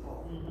of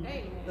people.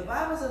 Amen. The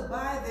Bible says,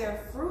 by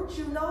their fruit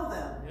you know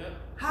them. Yep.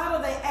 How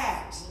do they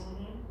act?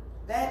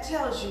 That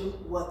tells you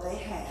what they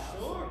have.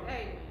 Sure.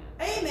 Amen.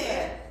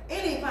 Amen.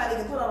 Anybody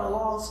can put on a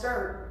long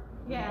skirt.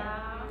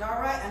 Yeah. All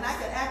right, and I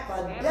can act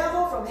the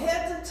devil from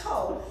head to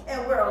toe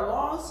and wear a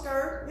long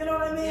skirt, you know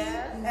what I mean?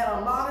 Yes. And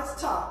a modest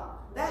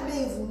top. That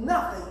means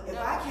nothing if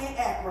I can't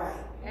act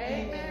right.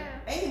 Amen.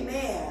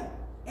 Amen.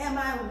 Am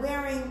I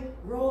wearing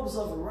robes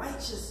of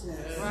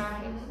righteousness? Yes.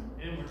 Right.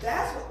 Inward.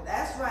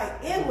 That's right,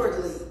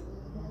 inwardly.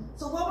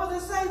 So what were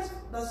the saints?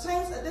 The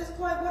saints at this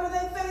point, what are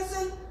they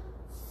facing?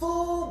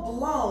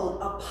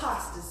 Full-blown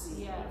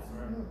apostasy. Yes.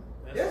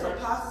 That's There's right.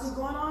 apostasy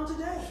going on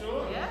today.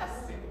 Sure. Yes.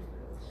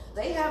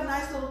 They have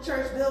nice little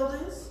church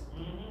buildings,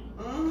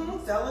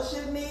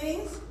 fellowship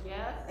meetings,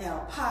 Yes. and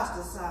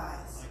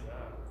apostatize. My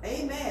God.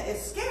 Amen.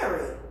 It's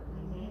scary.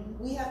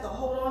 We have to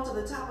hold on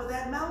to the top of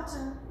that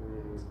mountain.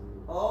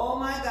 Oh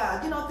my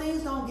God. You know,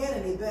 things don't get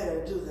any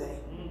better, do they?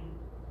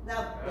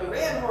 Now, the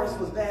red horse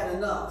was bad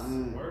enough.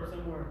 Worse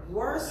and worse.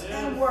 Worse Yes.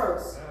 and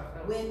worse.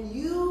 Yeah. When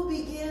you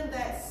begin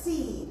that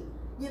seed,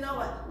 you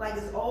know, like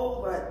it's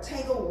old, a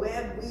tangled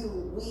web we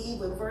weave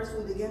when first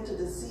we begin to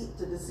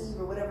deceive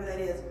or whatever that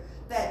is.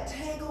 That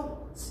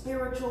tangled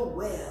spiritual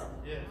web,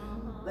 Yes.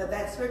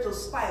 that spiritual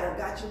spider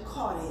got you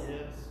caught in.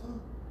 Yes.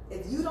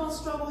 If you don't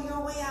struggle your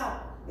way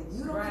out, if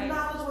you don't Right.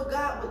 acknowledge what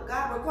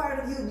God required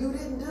of you and you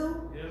didn't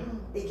do, Yeah.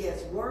 it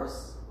gets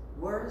worse,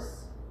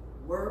 worse,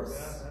 worse. God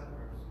have mercy.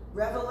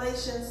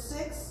 Revelation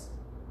 6.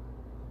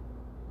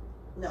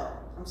 No,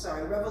 I'm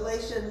sorry.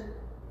 Revelation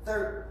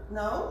 3.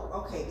 No?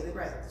 Okay, get it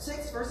right.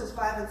 6 verses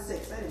 5 and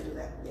 6. I didn't do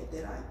that yet,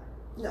 did I?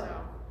 No.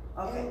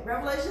 Okay.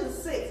 Revelation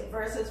 6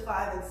 verses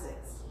 5 and 6.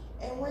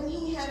 And when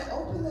he had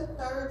opened the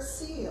third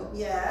seal,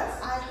 Yes.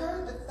 I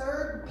heard the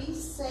third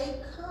beast say,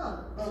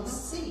 "Come and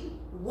see."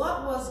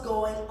 What was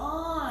going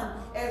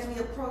on as we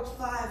approach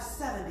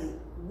 570?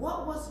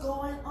 What was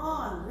going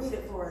on? Read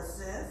it for us,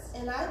 sis.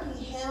 And I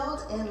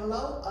beheld, and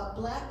lo, a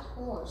black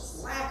horse.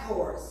 Black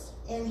horse.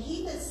 And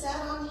he that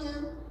sat on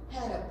him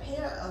had a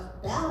pair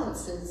of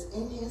balances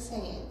in his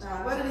hand.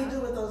 What did he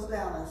do with those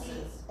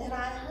balances? And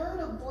I heard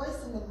a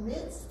voice in the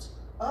midst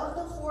of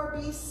the four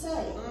beasts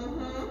say,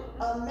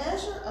 "A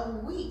measure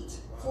of wheat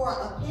for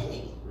a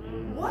penny."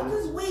 What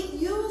is wheat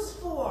used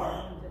for?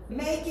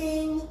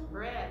 Making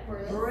Bread.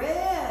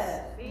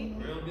 bread. See?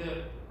 Real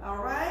good. All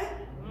right?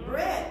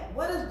 Bread.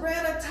 What is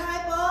bread a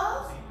type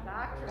of?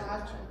 Doctrine.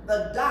 Doctrine.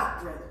 The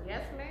doctrine.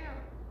 Yes, ma'am.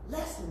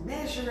 Let's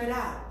measure it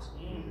out.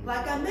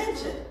 Like I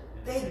mentioned,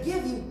 they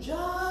give you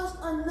just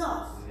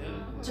enough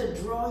to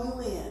draw you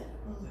in.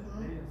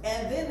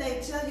 And then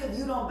they tell you if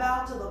you don't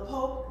bow to the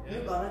Pope,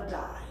 you're going to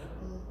die.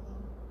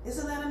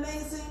 Isn't that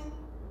amazing?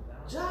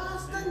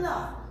 Just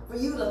enough for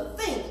you to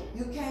think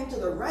you came to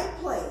the right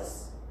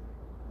place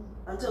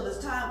until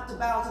it's time to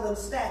bow to them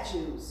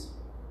statues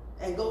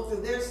and go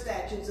through their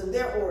statutes and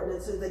their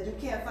ordinances that you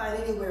can't find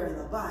anywhere in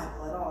the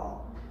Bible at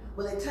all.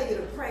 When they tell you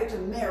to pray to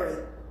Mary,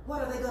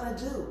 what are they going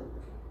to do?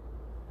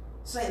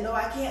 Say, no,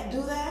 I can't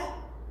do that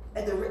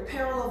at the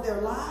peril of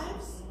their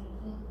lives?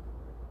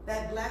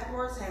 That black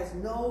horse has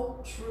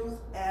no truth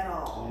at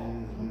all.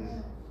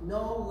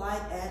 No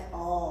light at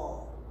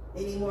all.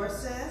 Any more,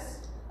 sis?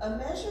 A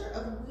measure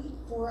of wheat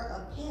for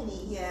a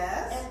penny.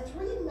 Yes. And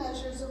 3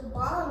 measures of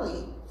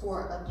barley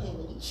for a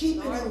penny.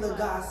 Cheapening the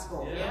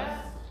gospel.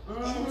 Yes.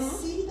 And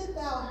see that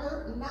thou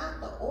hurt not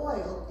the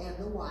oil and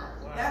the wine.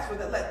 That's where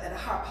that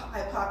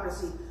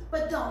hypocrisy.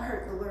 But don't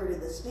hurt the word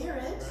of the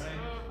Spirit.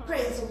 Right.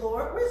 Praise the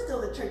Lord. We're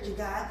still the Church of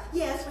God.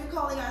 Yes, we're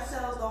calling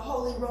ourselves the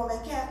Holy Roman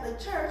Catholic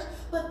Church,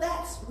 but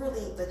that's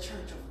really the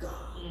Church of God.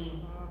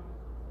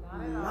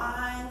 Not at all.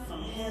 Lying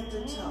from head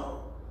to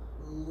toe.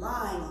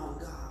 Lying on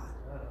God.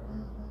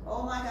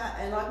 Oh my God.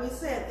 And like we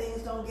said,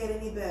 things don't get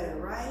any better,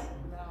 right?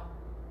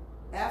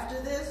 No. After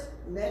this,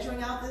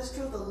 measuring out this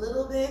truth a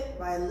little bit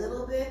by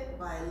little bit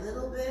by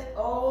little bit.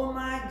 Oh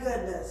my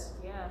goodness.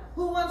 Yes.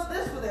 Who wants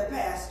this for their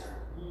pastor?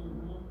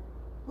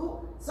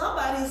 Who?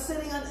 Somebody's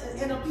sitting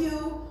in a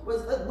pew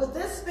with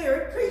this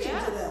spirit preaching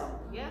to them.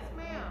 Yes,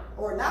 ma'am.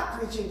 Or not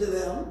preaching to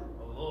them.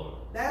 Oh, Lord.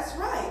 That's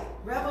right.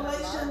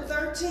 Revelation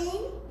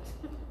 13.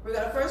 We're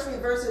going to first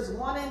read verses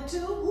 1 and 2.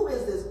 Who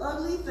is this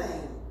ugly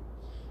thing?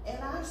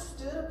 And I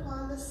stood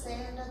upon the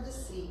sand of the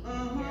sea,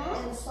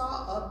 Mm-hmm. and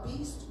saw a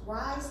beast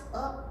rise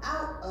up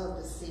out of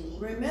the sea.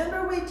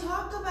 Remember we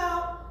talked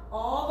about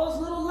all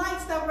those little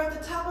lights that were at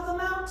the top of the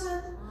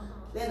mountain?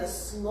 Then to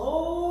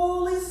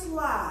slowly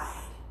slide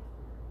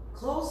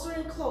closer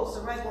and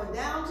closer, right, going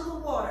down to the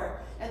water,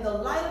 and the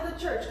light of the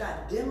church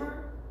got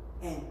dimmer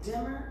and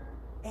dimmer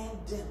and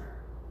dimmer.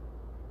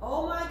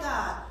 Oh my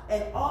God.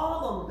 And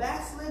all them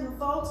backslidden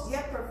folks,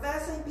 yet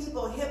professing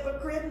people,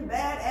 hypocrite,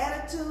 bad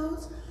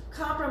attitudes,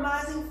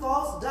 compromising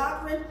false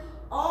doctrine,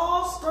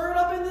 all stirred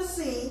up in the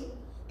sea,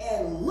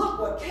 and look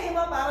what came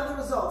up out of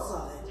the results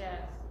of it.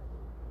 Yes.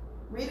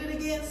 Read it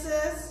again,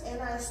 sis.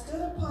 And I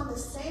stood upon the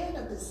sand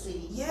of the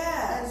sea, and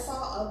Yes. saw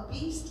a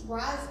beast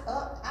rise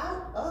up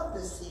out of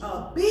the sea,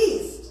 A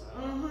beast.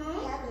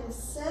 having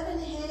 7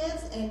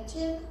 heads and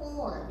 10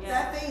 horns.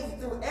 That thing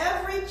through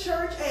every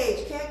church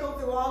age. Can't go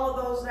through all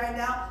of those right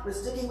now. We're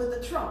sticking with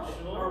the trumpet,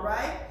 Sure. all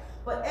right?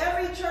 But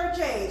every church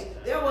age,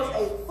 there was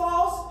a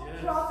false Yes.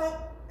 prophet.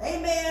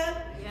 Amen.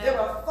 Yes. There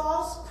were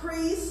false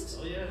priests,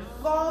 Oh, yes.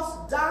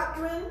 false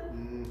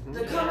doctrine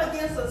to come Yes.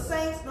 against the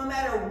saints no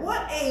matter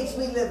what age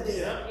we lived in.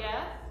 Yeah.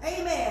 Yes.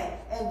 Amen.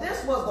 And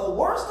this was the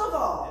worst of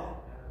all.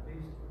 Yeah.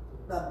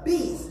 The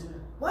beast.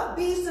 What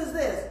beast is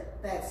this?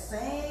 That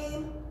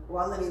same.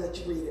 Well, let me let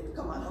you read it.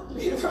 Come on, I'll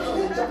read it from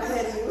me. Jump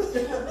ahead of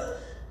you.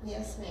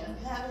 Yes, ma'am.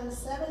 Having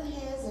 7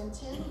 heads and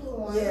 10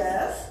 horns.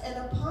 Yes.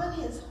 And upon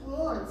his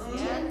horns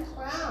Yes. 10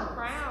 crowns.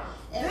 Crown.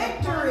 And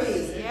upon Victory.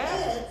 his Yes.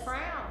 heads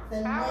Crown.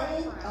 the Power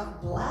name crown.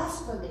 of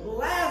blasphemy.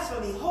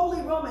 Blasphemy.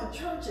 Holy Roman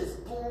Church is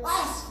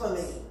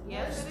blasphemy.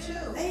 Yes, Verse it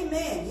is. 2.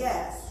 Amen.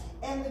 Yes.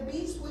 And the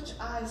beast which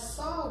I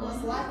saw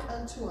was like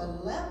unto a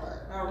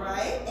leopard, All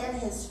right. and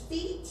his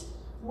feet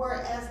were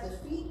as the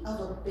feet of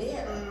a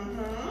bear,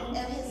 Mm-hmm.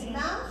 and his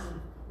mouth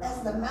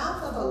as the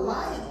mouth of a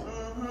lion.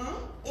 Mm-hmm.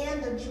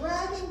 And the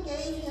dragon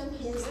gave him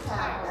his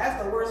power,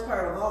 That's the worst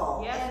part of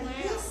all. Yes, and ma'am.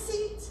 his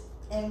seat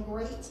and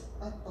great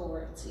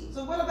authority.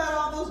 So what about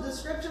all those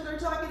descriptions they're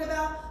talking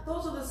about?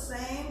 Those are the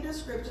same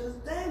descriptions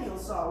Daniel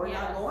saw. We're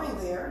not Yeah. going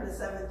there in the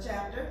 7th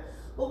chapter.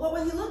 But what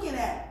was he looking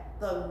at?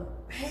 The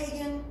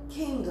pagan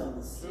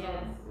kingdoms.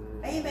 Yes.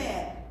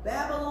 Amen.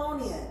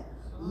 Babylonian.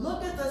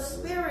 Look at the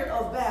spirit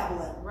of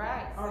Babylon.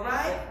 Right. All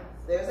right?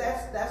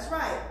 That's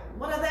right.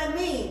 What does that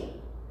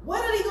mean?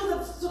 What did he do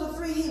to the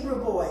 3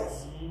 Hebrew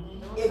boys?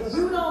 If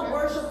you don't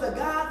worship the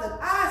God that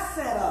I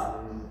set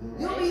up,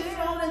 you'll be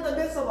thrown in the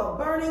midst of a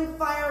burning,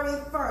 fiery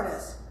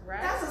furnace.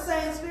 Right. That's the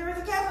same spirit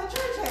the Catholic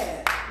Church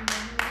had.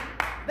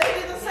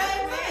 They did the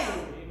same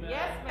thing.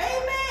 Yes,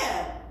 ma'am.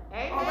 Amen.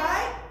 Amen. All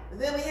right? And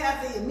then we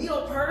have the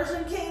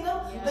Medo-Persian kingdom.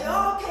 Yeah. They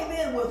all came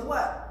in with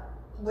what?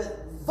 With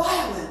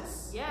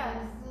violence. Yes.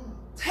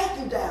 Take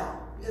you down,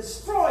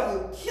 destroy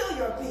you, kill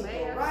your people,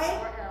 Man, right?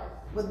 or else.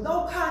 With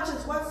no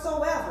conscience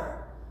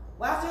whatsoever.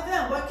 Well, after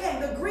them, what came?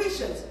 The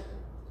Grecians.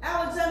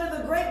 Alexander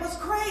the Great was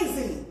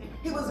crazy.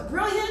 He was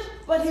brilliant,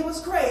 but he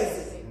was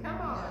crazy. Come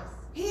on.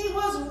 He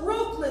was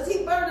ruthless.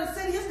 He burned the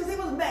city just because he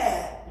was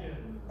mad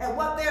at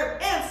what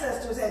their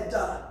ancestors had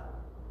done.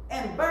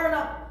 And burned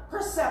up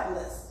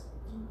Persepolis.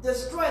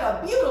 Destroyed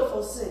a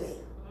beautiful city.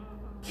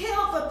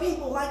 Killed the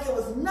people like it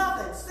was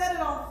nothing. Set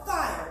it on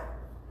fire.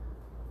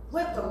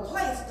 Went from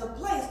place to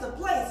place to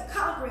place,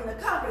 conquering to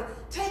conquering,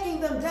 taking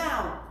them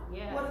down.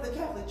 Yeah. What did the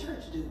Catholic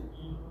Church do?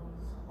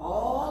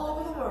 All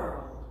over the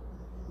world.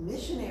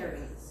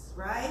 Missionaries,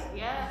 right?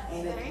 Yes.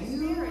 And if Same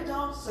you spirit.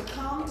 don't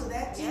succumb to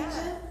that teaching,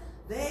 Yes.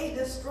 they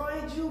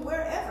destroyed you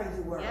wherever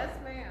you were. Yes,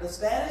 ma'am. The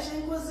Spanish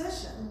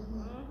Inquisition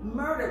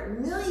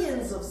murdered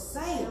millions of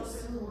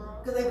saints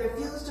because they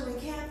refused to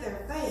recant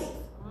their faith.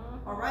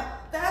 All right?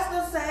 That's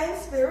the same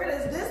spirit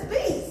as this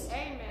beast.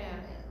 Amen.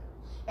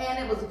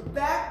 And it was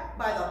backed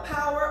by the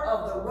power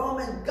of the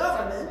Roman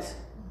government,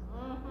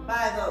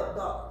 by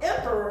the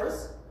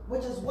emperors,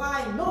 which is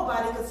why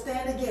nobody could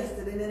stand against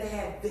it, and then it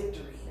had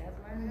victory. Yes,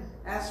 ma'am.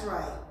 That's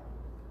right.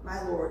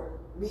 My Lord,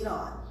 read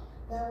on.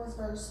 That was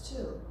verse 2.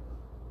 Do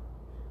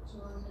you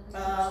want me to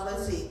read verse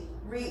Let's 3? see.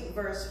 Read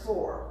verse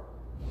 4.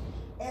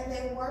 And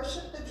they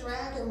worshipped the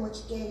dragon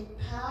which gave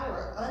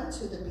power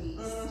unto the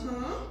beast.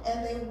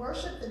 And they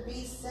worshipped the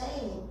beast,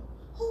 saying,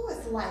 Who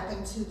is like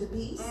unto the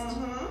beast?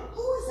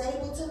 Who is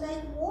able to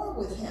make war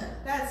with him?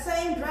 That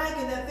same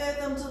dragon that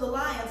fed them to the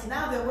lions,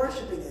 now they're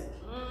worshiping it.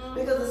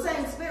 Because the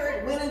same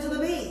spirit went into the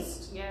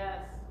beast. Yes.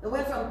 It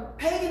went from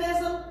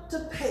paganism to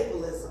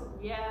papalism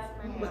Yes,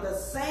 ma'am. with the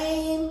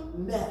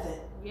same method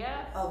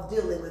Yes. of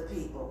dealing with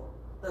people.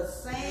 The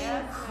same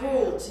Yes, ma'am.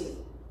 cruelty.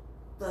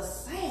 The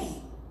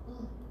same.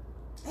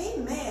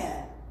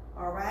 Amen.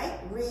 All right.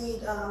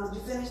 Read, did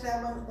you finish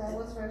that one? That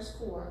was verse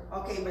 4.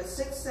 Okay, but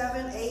 6,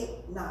 7,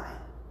 8, 9.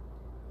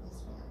 Yes,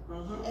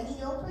 ma'am. And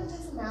he opened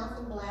his mouth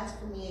in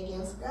blasphemy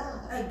against God.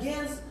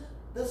 Against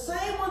the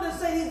same one that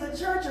said he's the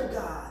church of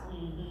God.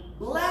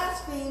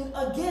 Blasphemed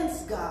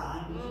against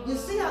God. You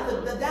see how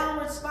the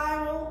downward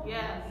spiral?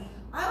 Yes.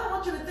 I don't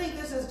want you to think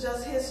this is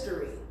just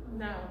history.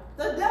 No.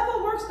 The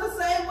devil works the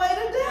same way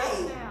Yes,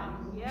 today.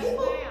 ma'am. Yes,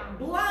 People ma'am.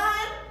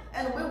 blind,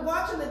 and we're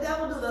watching the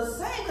devil do the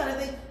same kind of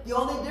thing. The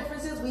only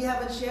difference is we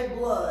haven't shed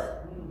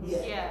blood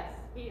yet. Yes.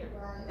 Here.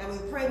 Right. And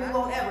we pray we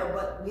won't ever,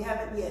 but we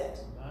haven't yet.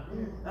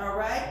 All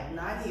right?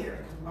 Not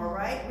here. All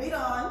right? Read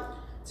on.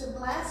 To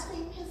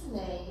blaspheme his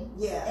name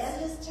Yes.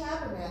 and his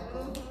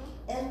tabernacle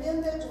and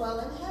them that dwell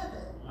in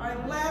heaven. All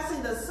right,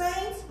 blasting the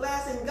saints,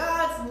 blasting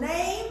God's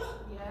name,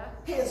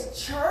 Yes.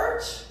 his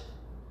church,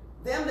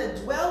 them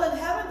that dwell in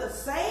heaven, the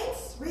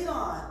saints. Read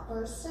on.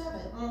 Verse 7.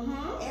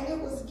 And it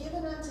was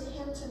given unto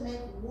him to make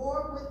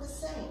war with the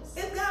saints.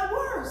 It got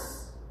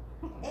worse.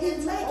 And He's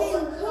to making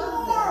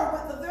overcome war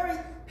them. with the very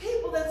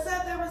people that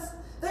said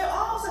they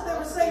all said they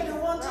were saved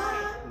at one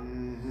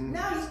time.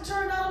 Now he's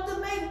turned out to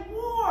make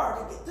war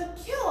war to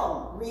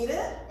kill them. Read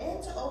it.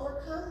 and to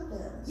overcome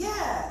them.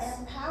 Yes.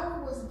 And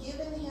power was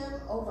given him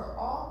over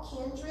all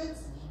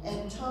kindreds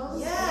and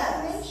tongues Yes.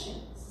 and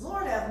nations.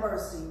 Lord have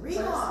mercy. Read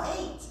Verse on.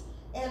 8.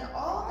 And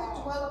all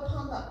that dwell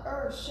upon the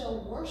earth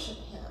shall worship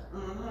him,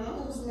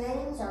 whose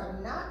names are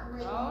not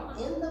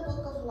written in the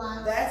book of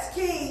life That's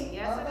key.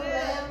 Yes, of the it is.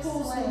 Lamb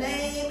Whose slain.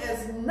 name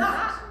is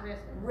not Written.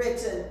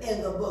 written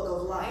in the book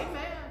of life.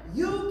 Amen.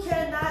 You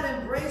cannot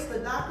embrace the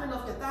doctrine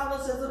of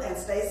Catholicism and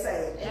stay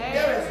saved. Amen.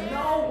 There is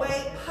no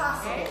way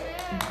possible.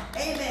 Amen.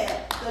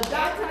 Amen. The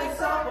doctrine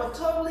itself will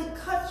totally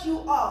cut you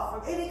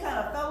off from any kind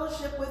of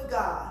fellowship with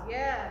God.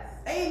 Yes.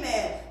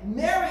 Amen.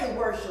 Mary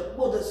worship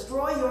will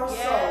destroy your soul.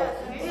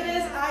 Yes. It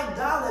is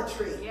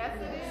idolatry. Yes,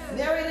 it is.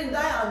 Mary didn't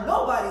die on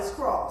nobody's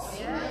cross.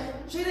 Yes.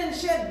 She didn't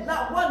shed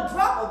not one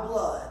drop of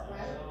blood.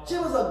 Right. She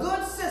was a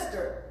good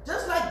sister.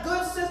 Just like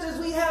good sisters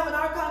we have in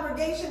our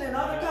congregation and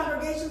other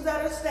congregations that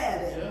are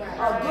standing.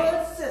 Right. A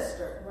good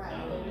sister. Right.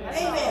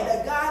 Amen.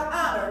 That God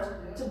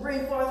honored to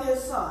bring forth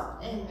his son.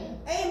 Amen.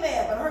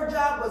 Amen. But her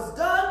job was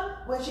done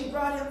when she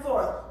brought him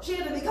forth. She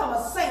had to become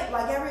a saint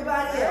like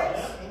everybody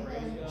else.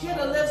 Amen. She had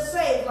to live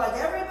saved like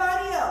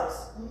everybody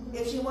else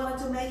if she wanted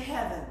to make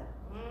heaven.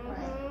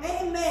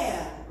 Right.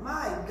 Amen.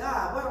 My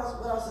God. What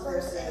else is there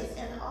Verse 8. says?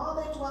 And all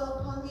that dwell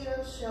upon the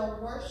earth shall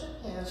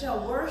worship him.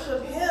 Shall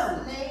worship him.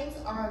 Whose names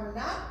are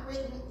not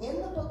written in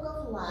the book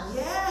of life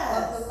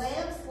Yes. of the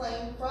Lamb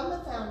slain from the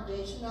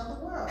foundation of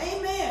the world.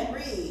 Amen.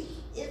 Read.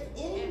 If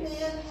any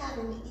man have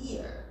an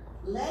ear,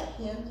 let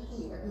him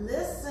hear.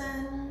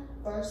 Listen.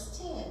 Verse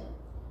 10.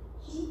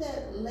 He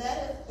that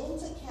letteth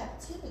into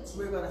captivity.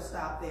 We're going to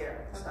stop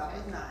there. Stop Okay.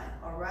 at 9.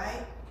 All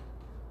right?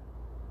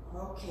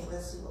 Okay,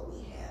 let's see what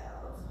we have.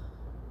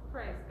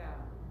 Praise God.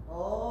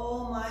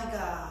 Oh my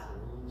God.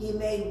 He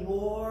made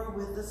war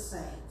with the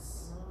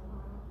saints.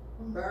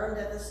 Burned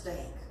at the stake.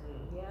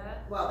 Yes.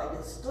 Well, they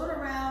just stood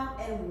around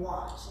and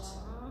watched.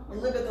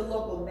 And look at the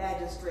local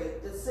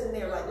magistrate just sitting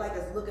there like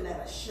it's looking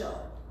at a show.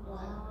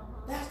 Wow.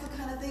 That's the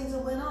kind of things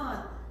that went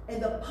on in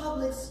the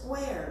public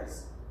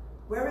squares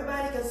where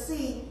everybody could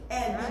see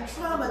and be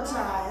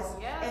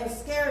traumatized and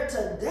scared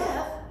to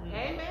death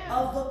Amen.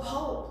 of the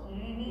Pope.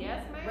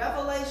 Yes, ma'am.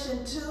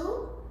 Revelation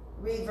 2,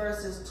 read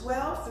verses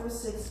 12 through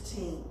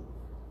 16.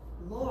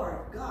 Lord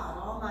God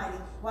Almighty,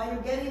 while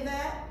you're getting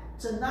that,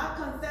 to not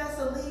confess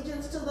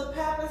allegiance to the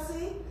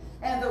papacy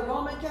and the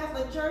Roman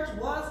Catholic Church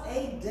was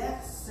a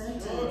death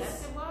sentence.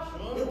 Yes, it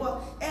was. It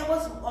was, and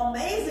what's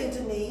amazing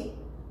to me,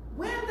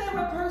 when they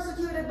were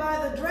persecuted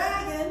by the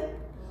dragon,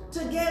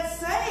 to get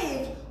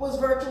saved was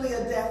virtually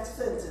a death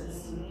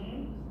sentence.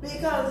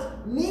 Because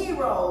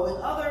Nero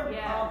and other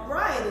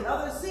and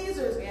other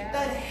Caesars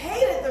that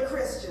hated the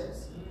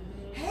Christians,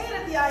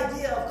 hated the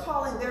idea of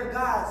calling their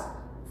gods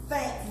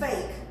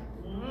fake,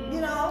 you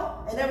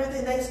know, and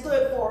everything they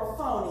stood for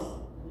phony.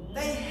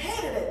 They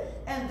hated it,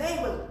 and they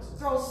would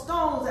throw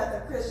stones at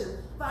the Christians,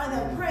 find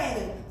them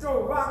praying and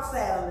throw rocks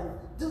at them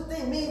and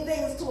do mean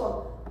things to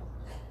them.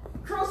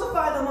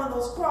 Crucify them on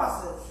those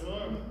crosses.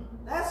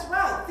 That's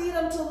right, feed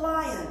them to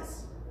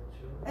lions.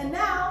 And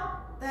now,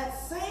 that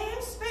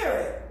same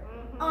spirit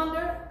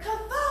under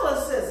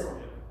Catholicism,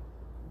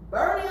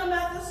 burning them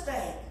at the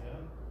stake.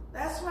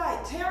 That's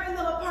right, tearing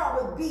them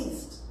apart with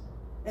beasts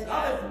and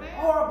other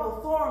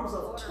horrible forms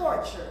of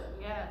torture.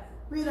 Yes.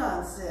 Read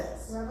on,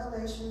 sis.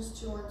 Revelations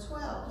 2 and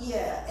 12.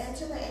 Yes. And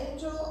to the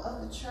angel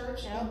of the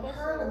church in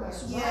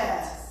Pergamos write,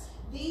 Yes.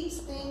 these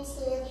things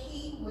saith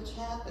he which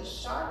hath the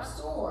sharp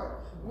sword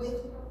with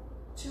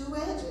two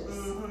edges.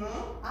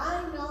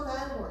 I know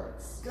thy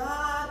works.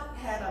 God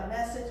had a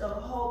message of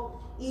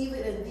hope even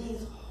in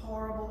these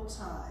horrible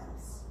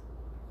times.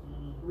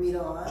 Read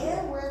on.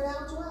 And where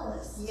thou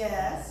dwellest,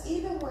 Yes.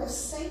 even where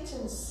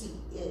Satan's seat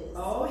is.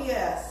 Oh,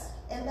 yes.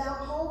 And thou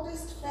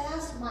holdest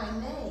fast my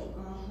name,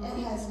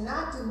 and hast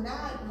not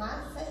denied my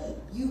faith.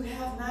 You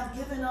have not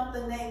given up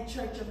the name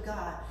Church of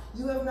God.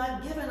 You have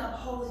not given up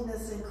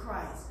holiness in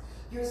Christ.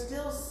 You're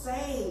still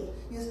saved.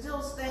 You're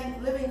still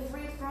living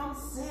free from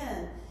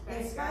sin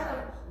in spite of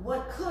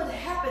what could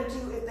happen to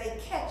you if they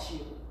catch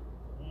you.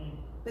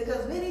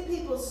 Because many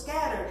people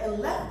scattered and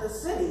left the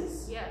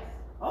cities. Yes.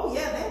 Oh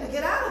yeah, they had to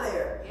get out of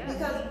there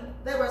because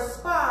there were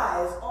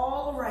spies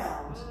all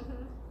around.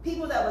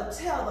 People that would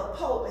tell the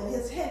Pope and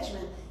his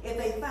henchmen if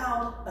they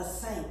found a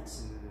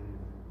saint.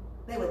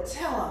 They would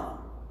tell them.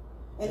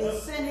 And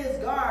he'd send his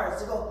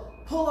guards to go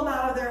pull them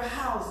out of their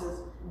houses,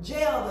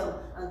 jail them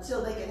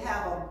until they could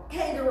have a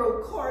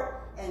kangaroo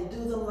court and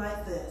do them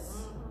like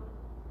this.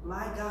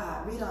 My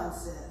God, read on,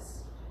 sis.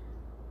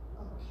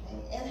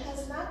 Okay. And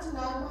has not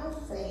denied my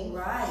faith,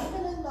 Right.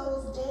 even in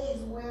those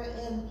days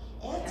wherein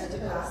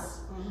Antipas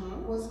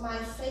was my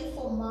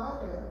faithful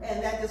martyr.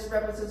 And that just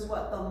represents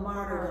what? The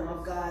martyrdom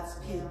of God's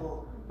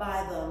people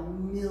by the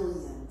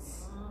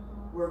millions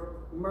were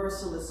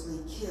mercilessly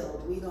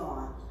killed. Read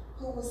on.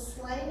 Who was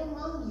slain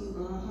among you,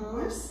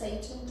 where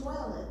Satan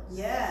dwelleth.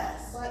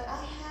 Yes. But I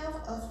have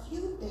a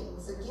few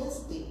things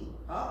against thee,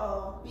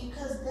 Uh-oh.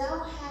 because thou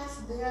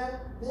hast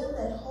there them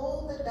that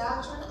hold the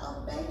doctrine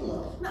of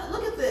Balaam. Now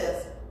look at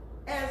this.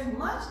 as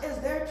much as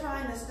they're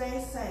trying to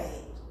stay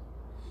saved,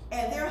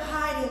 and they're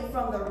hiding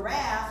from the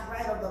wrath,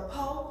 right, of the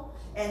Pope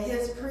and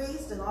his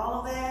priest and all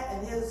of that,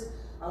 and his,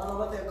 I don't know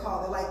what they're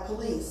called, they're like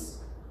police,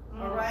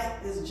 all right,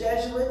 his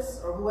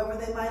Jesuits or whoever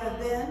they might have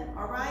been,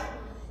 all right?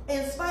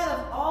 In spite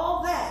of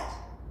all that,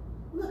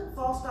 look,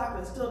 false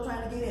doctrine is still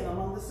trying to get in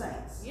among the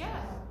saints.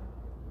 Yeah.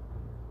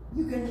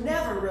 You can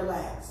never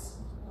relax.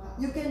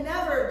 You can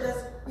never just,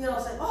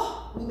 say,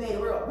 oh, we made it,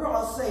 we're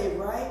all saved,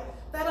 right?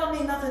 That don't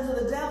mean nothing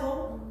to the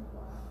devil.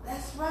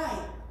 That's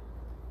right.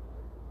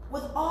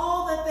 With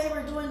all that they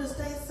were doing to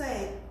stay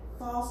saved,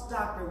 false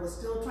doctrine was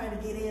still trying to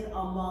get in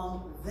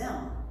among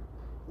them.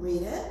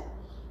 Read it.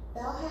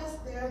 Thou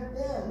hast there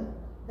them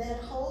that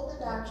hold the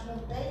doctrine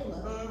of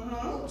Balaam,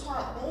 who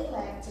taught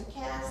Balak to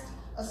cast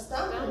a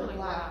stumbling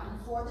block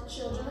before the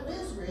children of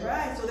Israel.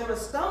 Right, so there were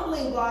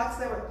stumbling blocks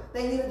that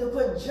they needed to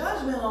put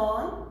judgment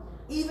on,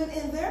 even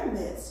in their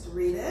midst.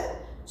 Read it.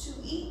 To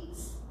eat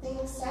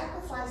things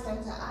sacrificed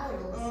unto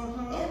idols,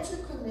 and to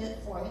commit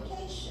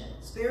fornication.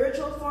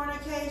 Spiritual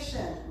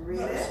fornication. Read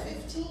Verse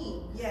it.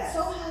 15. Yes.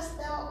 So hast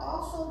thou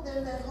also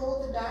them that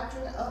hold the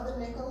doctrine of the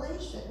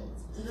Nicolaitans.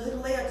 The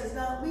Nicolaitans.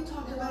 Now, we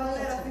talked about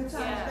that a few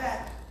times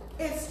back.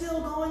 It's still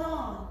going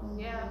on.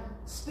 Yeah.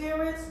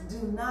 Spirits do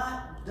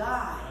not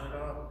die. Not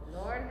at all.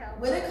 Lord help.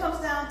 When it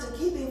comes down to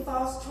keeping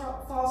false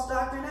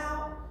doctrine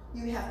out,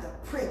 you have to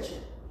preach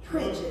it.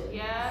 Preach it.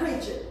 Yeah.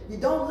 Preach it. You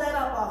don't let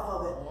up off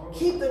of it.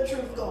 Keep the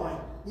truth going.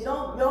 You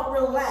don't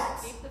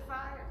relax. Keep the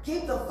fire.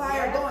 Keep the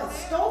fire Yes, going. ma'am.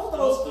 Stoke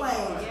those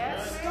flames.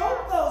 Yes,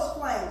 Stoke those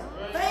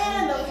flames.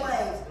 Fan the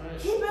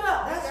flames. Keep it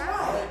up. That's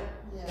right.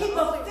 Yeah. Keep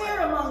a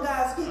fear among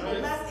God's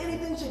people. Not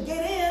anything should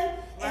get in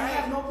and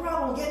have no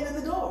problem getting in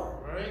the door.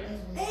 Right?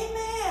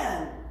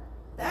 Amen.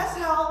 That's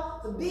how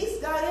the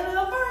beast got in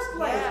the first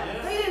place.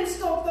 Yeah. They didn't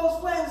stoke those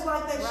flames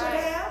like they should Right.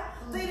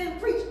 have. They didn't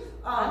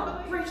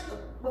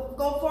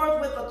go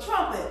forth with a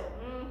trumpet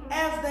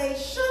as they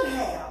should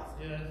have.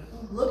 Yeah.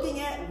 Looking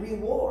at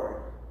reward.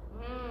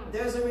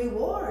 There's a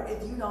reward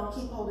if you don't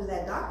keep holding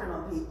that doctrine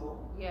on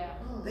people. Yeah.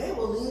 They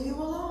will leave you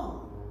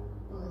alone.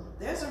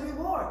 There's a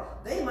reward.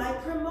 They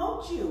might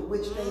promote you,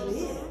 which they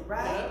did,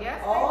 right?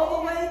 Yes,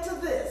 All the they way to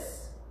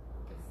this.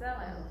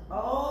 Selling.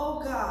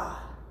 Oh God.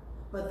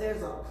 But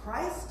there's a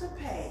price to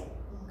pay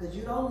because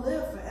you don't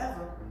live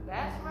forever.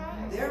 That's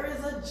right. There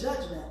is a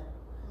judgment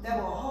that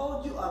will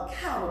hold you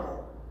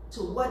accountable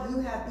to what you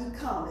have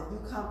become if you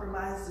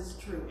compromise this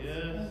truth.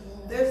 Yeah.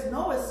 There's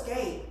no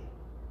escape.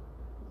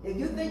 If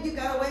you think you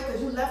got away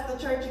because you left the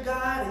church of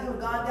God and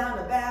you've gone down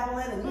to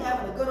Babylon and you're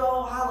having a good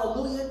old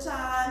hallelujah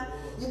time,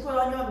 you put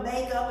on your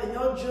makeup and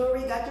your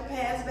jewelry, got your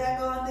pants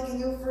back on thinking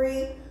you're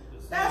free,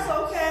 that's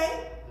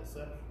okay.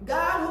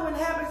 God, who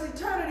inhabits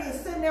eternity, is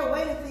sitting there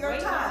waiting for your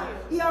time.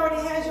 He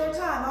already has your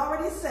time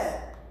already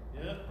set.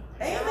 Yeah.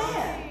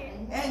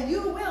 Amen. And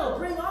you will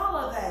bring all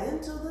of that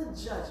into the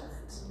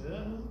judgment.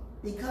 Yeah.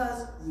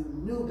 Because you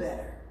knew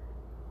better.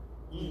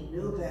 You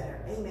knew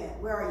better. Amen.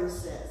 Where are you,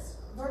 sis?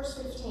 Verse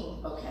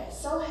 15. Okay.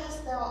 So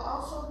hast thou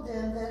also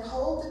them that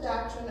hold the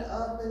doctrine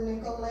of the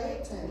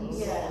Nicolaitans.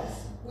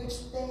 Yes. Which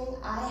thing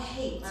I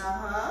hate.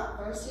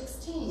 Verse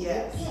 16.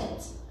 Yes.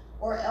 Repent,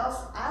 or else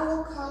I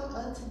will come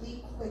unto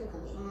thee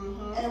quickly,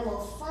 and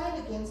will fight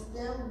against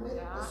them with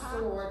the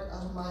sword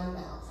of my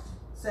mouth.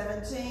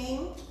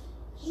 17.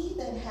 He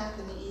that hath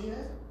an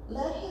ear,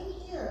 let him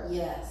hear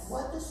Yes.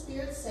 what the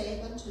Spirit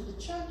saith unto the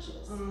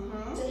churches.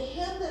 Mm-hmm. To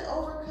him that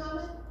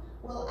overcometh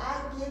will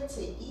I give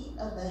to eat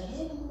of the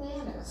hidden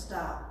manna.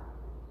 Stop.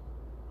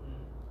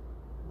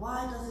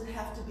 Why does it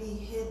have to be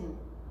hidden?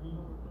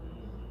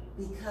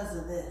 Because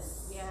of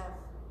this. Yeah.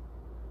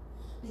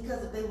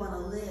 Because if they want to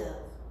live,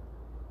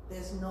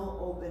 there's no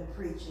open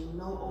preaching,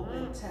 no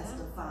open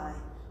testifying.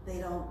 They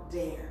don't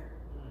dare.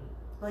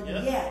 But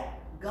yet,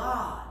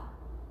 God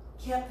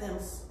kept them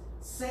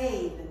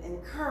saved and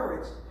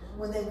encouraged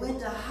when they went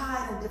to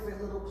hide in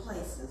different little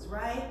places,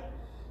 right?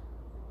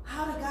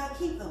 How did God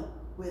keep them?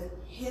 With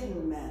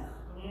hidden manna.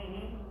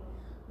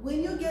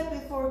 When you get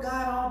before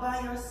God all by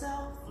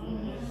yourself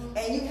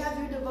and you have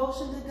your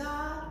devotion to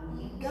God,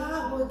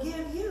 God will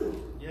give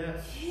you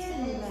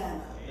hidden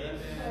manna.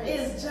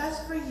 It's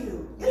just for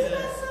you. Isn't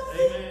that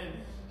something? Amen.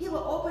 He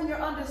will open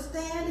your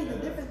understanding to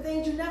different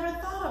things you never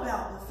thought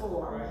about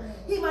before.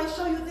 He might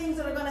show you things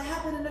that are going to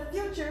happen in the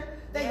future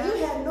that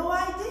you had no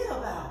idea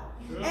about.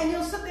 And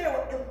you'll sit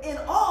there in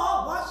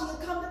awe watching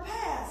it come to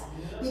pass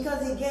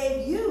because he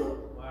gave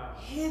you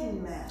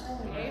hidden manna.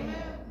 Amen.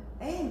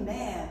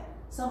 Amen.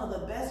 Some of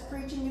the best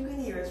preaching you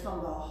can hear is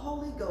from the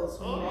Holy Ghost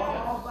when you're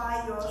all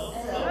by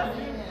yourself.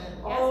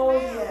 Oh,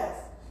 yes.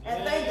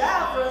 And thank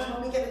God for us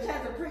when we get a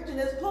chance to preach in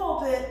this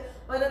pulpit.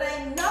 But it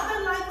ain't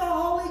nothing like the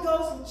Holy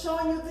Ghost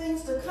showing you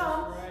things to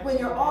come when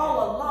you're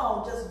all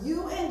alone, just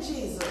you and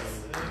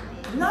Jesus.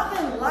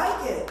 Nothing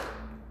like it.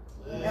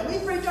 And we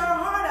preach our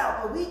heart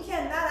out, but we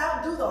cannot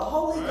outdo the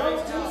Holy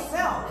Ghost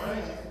himself.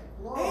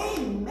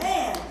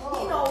 Amen.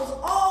 He knows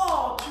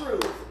all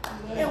truth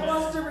and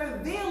wants to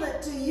reveal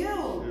it to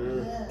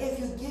you if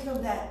you give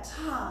him that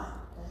time.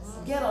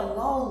 Get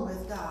alone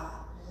with God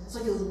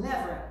so you'll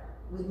never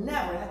We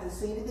never have to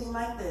see anything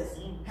like this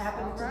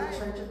happening to the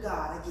church of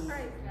God again.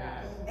 Praise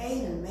God.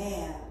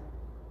 Amen.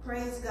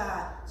 Praise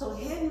God. So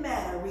hidden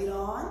manna, read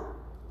on.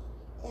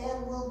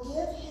 And will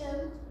give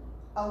him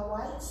a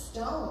white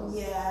stone.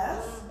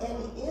 Yes.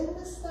 And in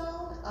the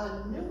stone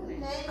a new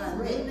name A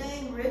new written,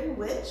 name written,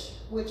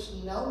 which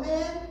no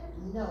man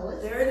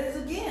knoweth. there it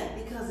is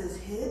again, because it's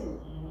hidden.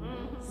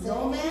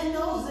 No man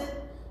knows it.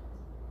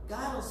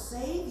 God will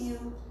save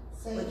you.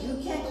 But you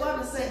can't go out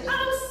and say,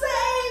 I'm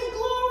saved,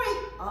 glory.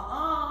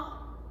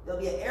 There'll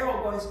be an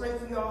arrow going straight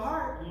through your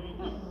heart.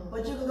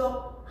 But you can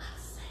go,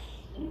 I'm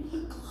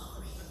saved,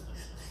 glory.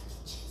 Thank you,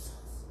 Jesus.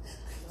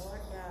 Lord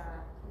God.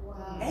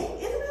 Wow.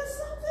 Isn't that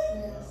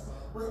something? Yes.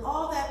 With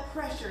all that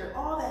pressure,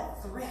 all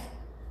that threat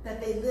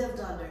that they lived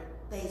under,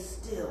 they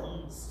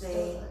still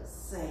stayed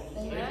saved.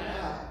 Thank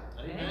God.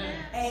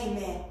 Amen.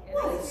 Amen.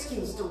 What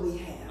excuse do we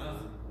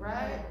have?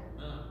 Right?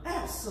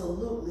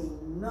 Absolutely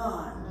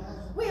none.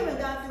 None. We haven't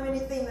gone through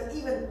anything that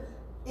even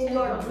in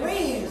your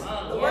dreams.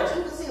 The worst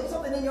you can see of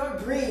something in your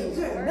dreams.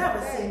 You have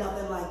never seen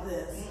nothing like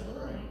this.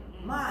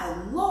 My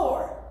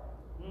Lord,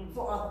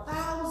 for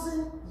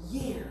 1,000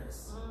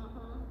 years,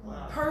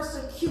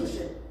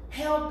 persecution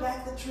held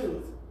back the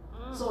truth.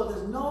 So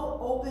there's no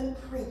open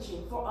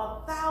preaching for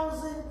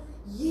 1,000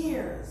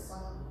 years. Wow.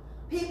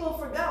 People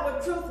forgot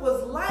what truth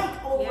was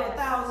like over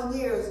 1,000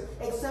 years,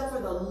 except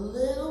for the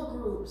little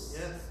groups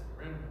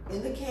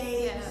in the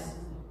caves,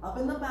 up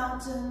in the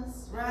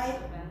mountains, right?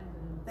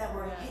 That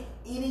were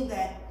eating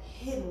that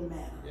hidden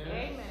manna.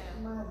 Amen.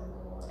 My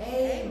Lord.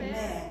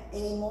 Amen.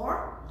 Any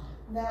more?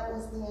 That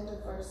was the end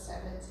of verse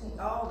 17.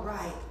 All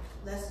right.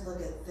 Let's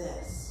look at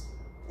this.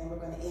 And we're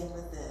going to end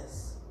with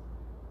this.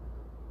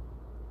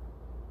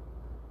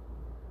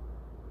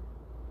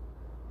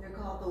 They're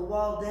called the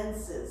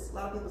Waldenses. A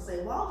lot of people say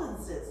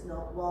Waldenses.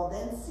 No,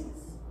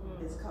 Waldenses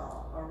is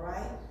called. All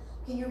right.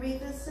 Can you read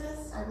this,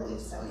 sis? I believe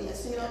so. Can you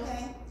Yes. see it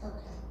okay? Okay.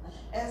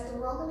 As the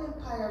Roman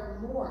Empire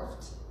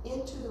morphed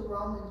into the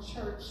Roman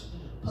Church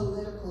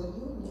political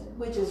union,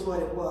 Which is what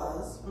it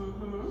was.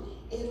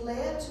 it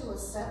led to a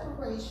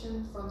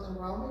separation from the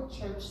Roman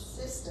Church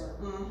system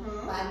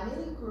by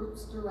many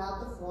groups throughout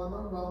the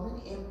former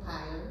Roman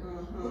Empire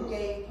who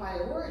gave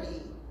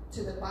priority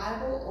to the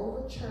Bible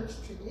over church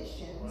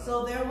tradition.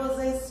 So there was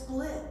a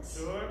split.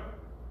 Sure.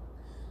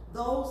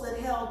 Those that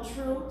held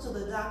true to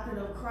the doctrine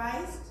of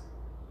Christ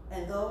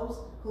and those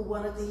who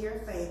wanted to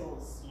hear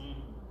fables.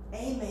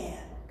 Amen.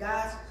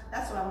 Guys,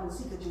 that's what I'm going to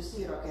see. Could you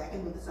see it? Okay, I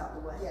can move this out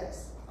the way.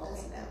 Yes.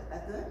 Okay, now,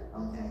 that good?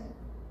 Okay.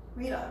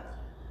 Read on.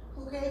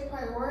 Who gave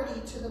priority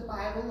to the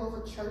Bible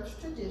over church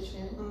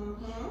tradition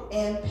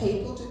and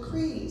papal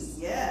decrees.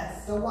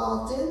 Yes. The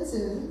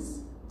Waldenses,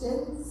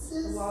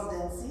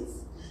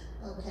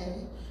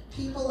 Okay.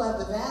 people of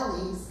the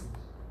valleys,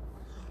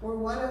 were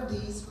one of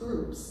these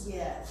groups.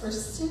 Yes. For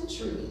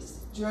centuries,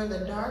 during the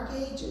Dark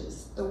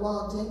Ages, the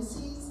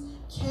Waldenses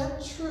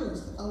kept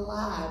truth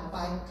alive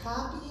by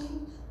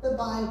copying the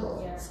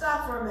Bible. Yeah.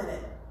 Stop for a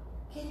minute.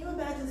 Can you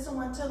imagine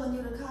someone telling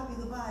you to copy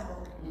the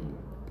Bible?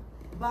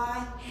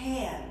 By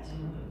hand.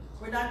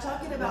 We're not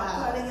talking about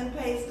cutting and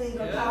pasting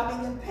or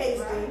copying and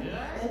pasting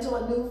into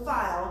a new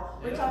file.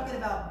 We're talking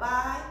about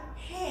by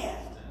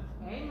hand.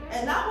 Amen.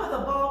 And not with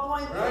a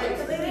ballpoint pen,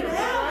 because they didn't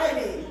have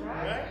any.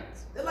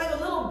 They're like a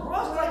little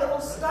brush, like a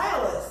little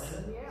stylus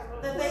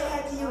that they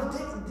had to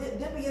use,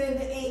 dipping it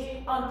into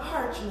ink on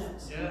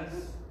parchment. Yes.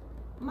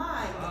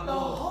 My, the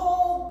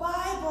whole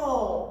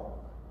Bible.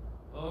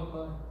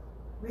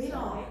 Read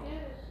on.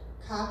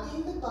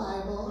 Copying the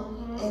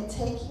Bible and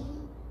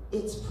taking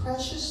its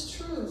precious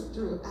truth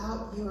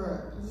throughout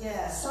Europe,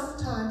 Yes.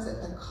 sometimes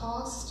at the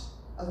cost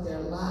of their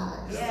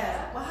lives.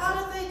 Yes. Well,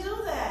 how did they do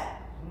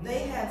that? They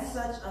had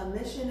such a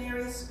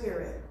missionary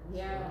spirit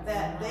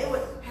that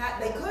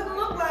they couldn't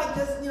look like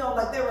just,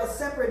 like they were a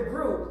separate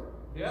group.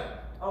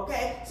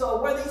 Okay?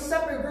 So where these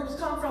separate groups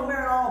come from,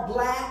 wearing all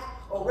black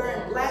or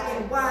wearing black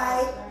and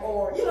white,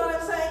 or you know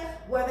what I'm saying?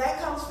 Where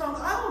that comes from,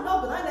 I don't know,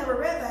 but I never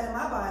read that in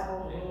my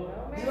Bible.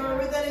 You ever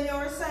read that in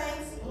yours,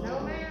 saints? No,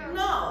 ma'am.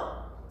 No.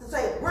 To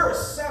say we're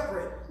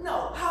separate.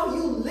 No. How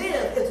you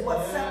live is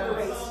what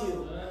separates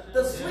you.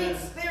 The sweet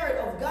spirit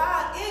of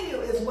God in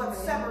you is what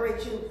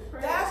separates you.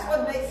 That's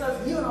what makes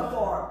us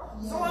uniform.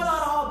 Throwing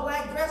on all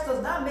black dress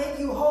does not make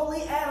you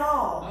holy at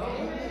all.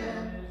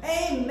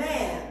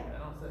 Amen.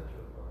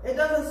 It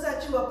doesn't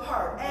set you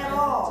apart at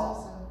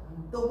all.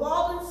 The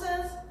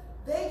Waldenses,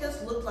 they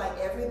just looked like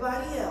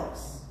everybody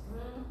else.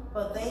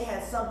 But they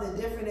had something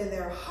different in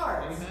their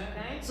hearts.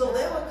 So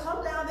they would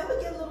come down, they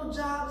would get little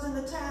jobs in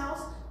the towns.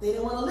 They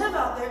didn't want to live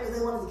out there because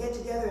they wanted to get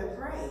together and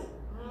pray.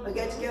 Or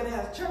get together and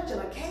have church in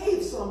a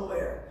cave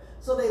somewhere.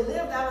 So they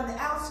lived out in the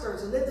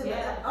outskirts, and lived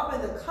up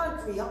in the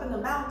country, up in the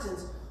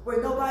mountains,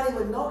 where nobody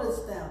would notice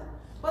them.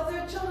 But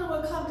their children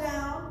would come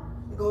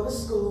down and go to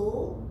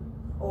school,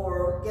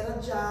 or get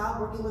a job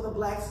working with a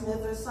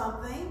blacksmith or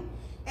something,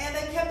 and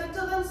they kept it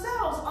to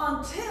themselves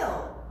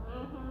until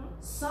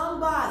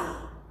somebody,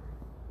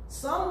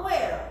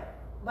 somewhere,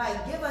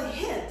 might give a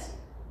hint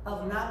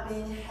of not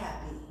being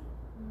happy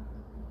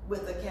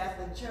with the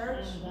Catholic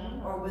Church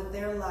or with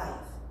their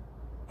life.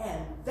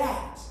 And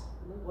that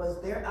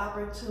was their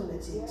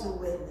opportunity to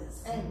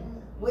witness,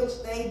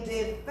 which they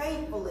did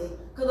faithfully.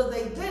 Because if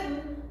they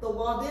didn't, the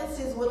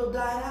Waldenses would have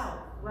died out.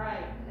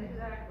 Right,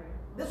 exactly.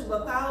 This was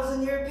a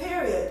 1,000-year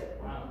period.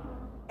 Wow.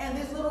 And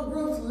these little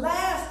groups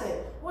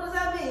lasted. What does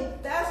that mean?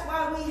 That's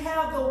why we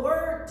have the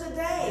Word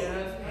today.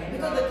 Yes,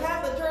 Because the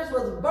Catholic Church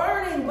was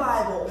burning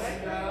Bibles.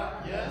 Thank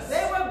God. Yes.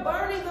 They were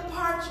burning the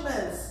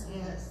parchments.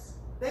 Yes.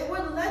 They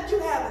wouldn't let you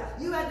have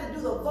it. You had to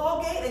do the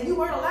Vulgate, and you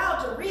weren't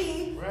allowed to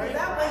read. Right.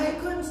 That way you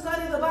couldn't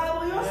study the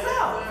Bible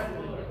yourself.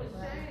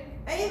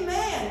 Exactly.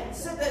 Amen.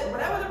 So that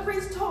whatever the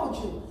priest told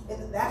you,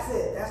 and that's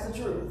it. That's the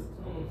truth.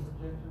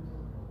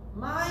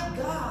 My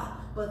God.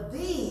 But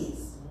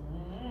these,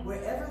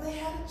 wherever they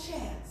had a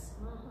chance,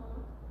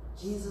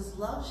 Jesus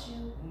loves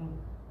you.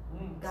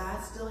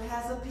 God still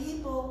has a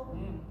people.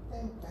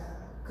 Thank God.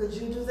 Could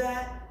you do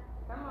that?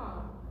 Come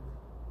on.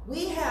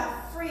 We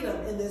have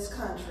freedom in this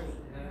country.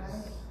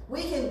 Right.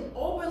 We can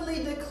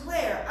openly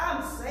declare,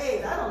 I'm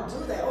saved. I don't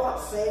do that. Oh,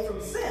 I'm saved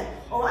from sin.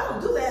 Oh, I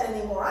don't do that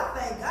anymore. I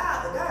thank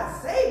God that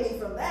God saved me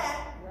from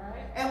that.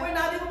 Right. And we're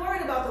not even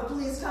worried about the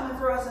police coming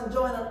for us and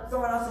throwing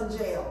us in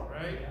jail.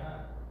 Right.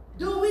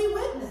 Do we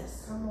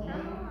witness? Come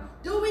on.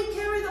 Do we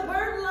carry the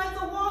burden like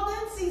the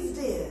Waldenses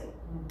did?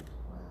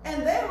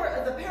 And they were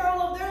at the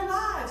peril of their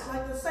lives,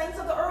 like the saints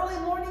of the early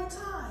morning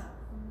time.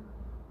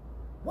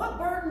 What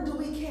burden do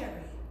we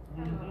carry?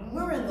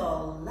 We're in the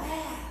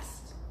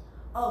last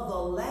of the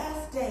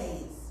last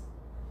days.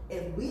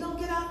 If we don't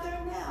get out there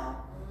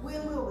now,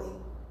 when will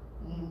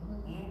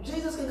we?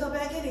 Jesus can come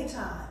back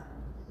anytime.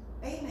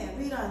 Amen.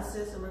 Read on,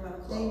 sis, and we're going to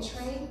They close.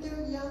 trained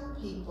their young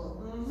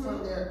people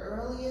from their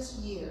earliest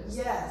years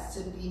Yes.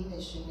 to be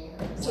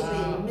missionaries. To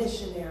Wow. be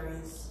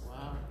missionaries.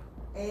 Wow.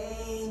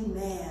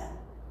 Amen.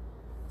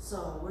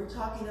 So we're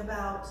talking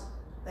about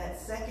that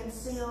second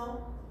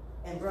seal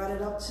and brought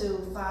it up to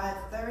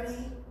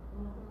 5:30.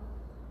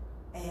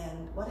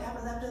 And what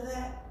happens after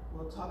that?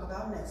 We'll talk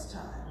about next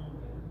time.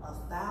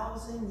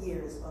 1,000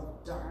 years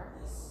of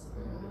darkness.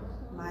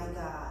 My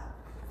God.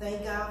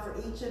 Thank God for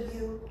each of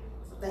you.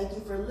 Thank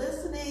you for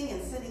listening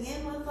and sitting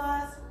in with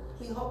us.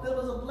 We hope it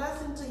was a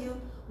blessing to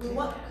you.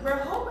 We're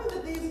hoping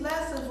that these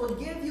lessons will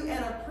give you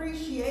an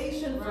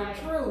appreciation for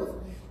truth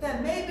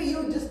that maybe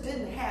you just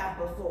didn't have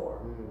before.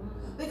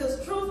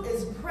 Because truth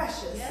is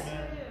precious. Yes, it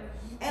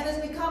is. And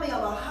it's becoming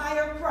of a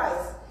higher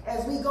price.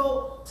 As we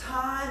go as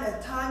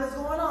time is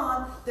going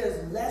on,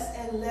 there's less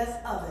and less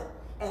of it.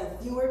 And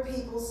fewer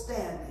people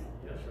standing.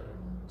 Yes,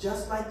 right.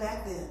 Just like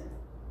back then.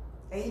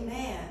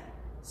 Amen.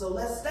 So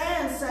let's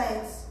stand,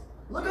 saints.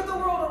 Look at the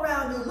world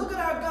around you. Look at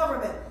our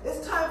government.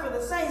 It's time for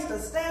the saints to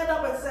stand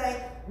up and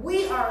say,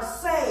 we are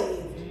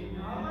saved.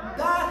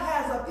 God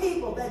has a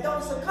people that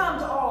don't succumb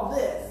to all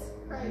this.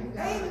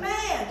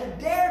 Amen.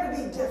 To dare to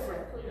be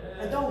different.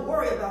 And don't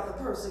worry about the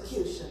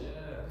persecution.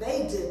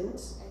 They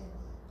didn't.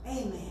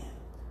 Amen.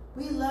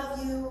 We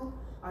love you.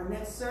 Our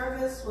next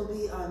service will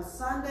be on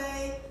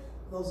Sunday.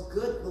 Those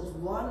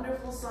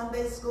wonderful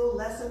Sunday school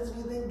lessons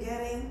we've been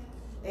getting.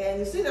 And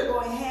you see they're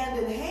going hand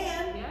in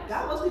hand. Yeah.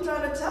 God must be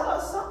trying to tell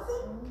us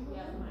something.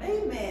 Yes,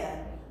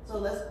 Amen. So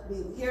let's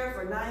be here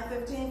for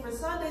 9:15 for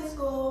Sunday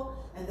school,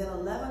 and then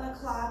 11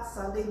 o'clock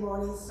Sunday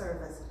morning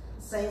service.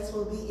 Saints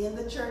will be in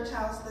the church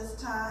house this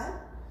time,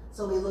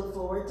 so we look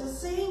forward to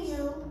seeing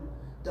you.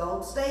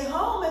 Don't stay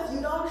home if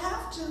you don't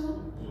have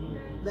to.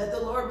 Let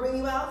the Lord bring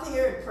you out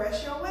here and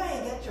press your way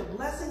and get your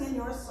blessing in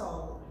your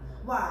soul.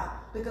 Why?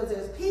 Because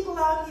there's people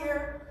out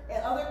here in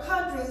other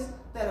countries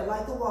that are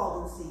like the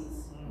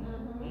Waldenses,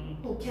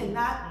 who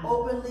cannot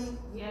openly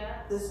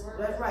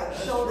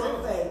show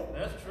their faith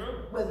That's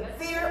true. with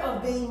fear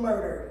of being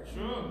murdered.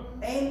 True.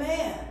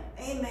 Amen.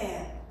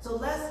 Amen. So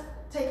let's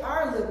take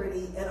our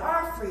liberty and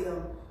our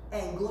freedom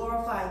and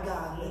glorify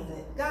God with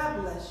it.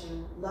 God bless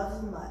you.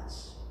 Love you much.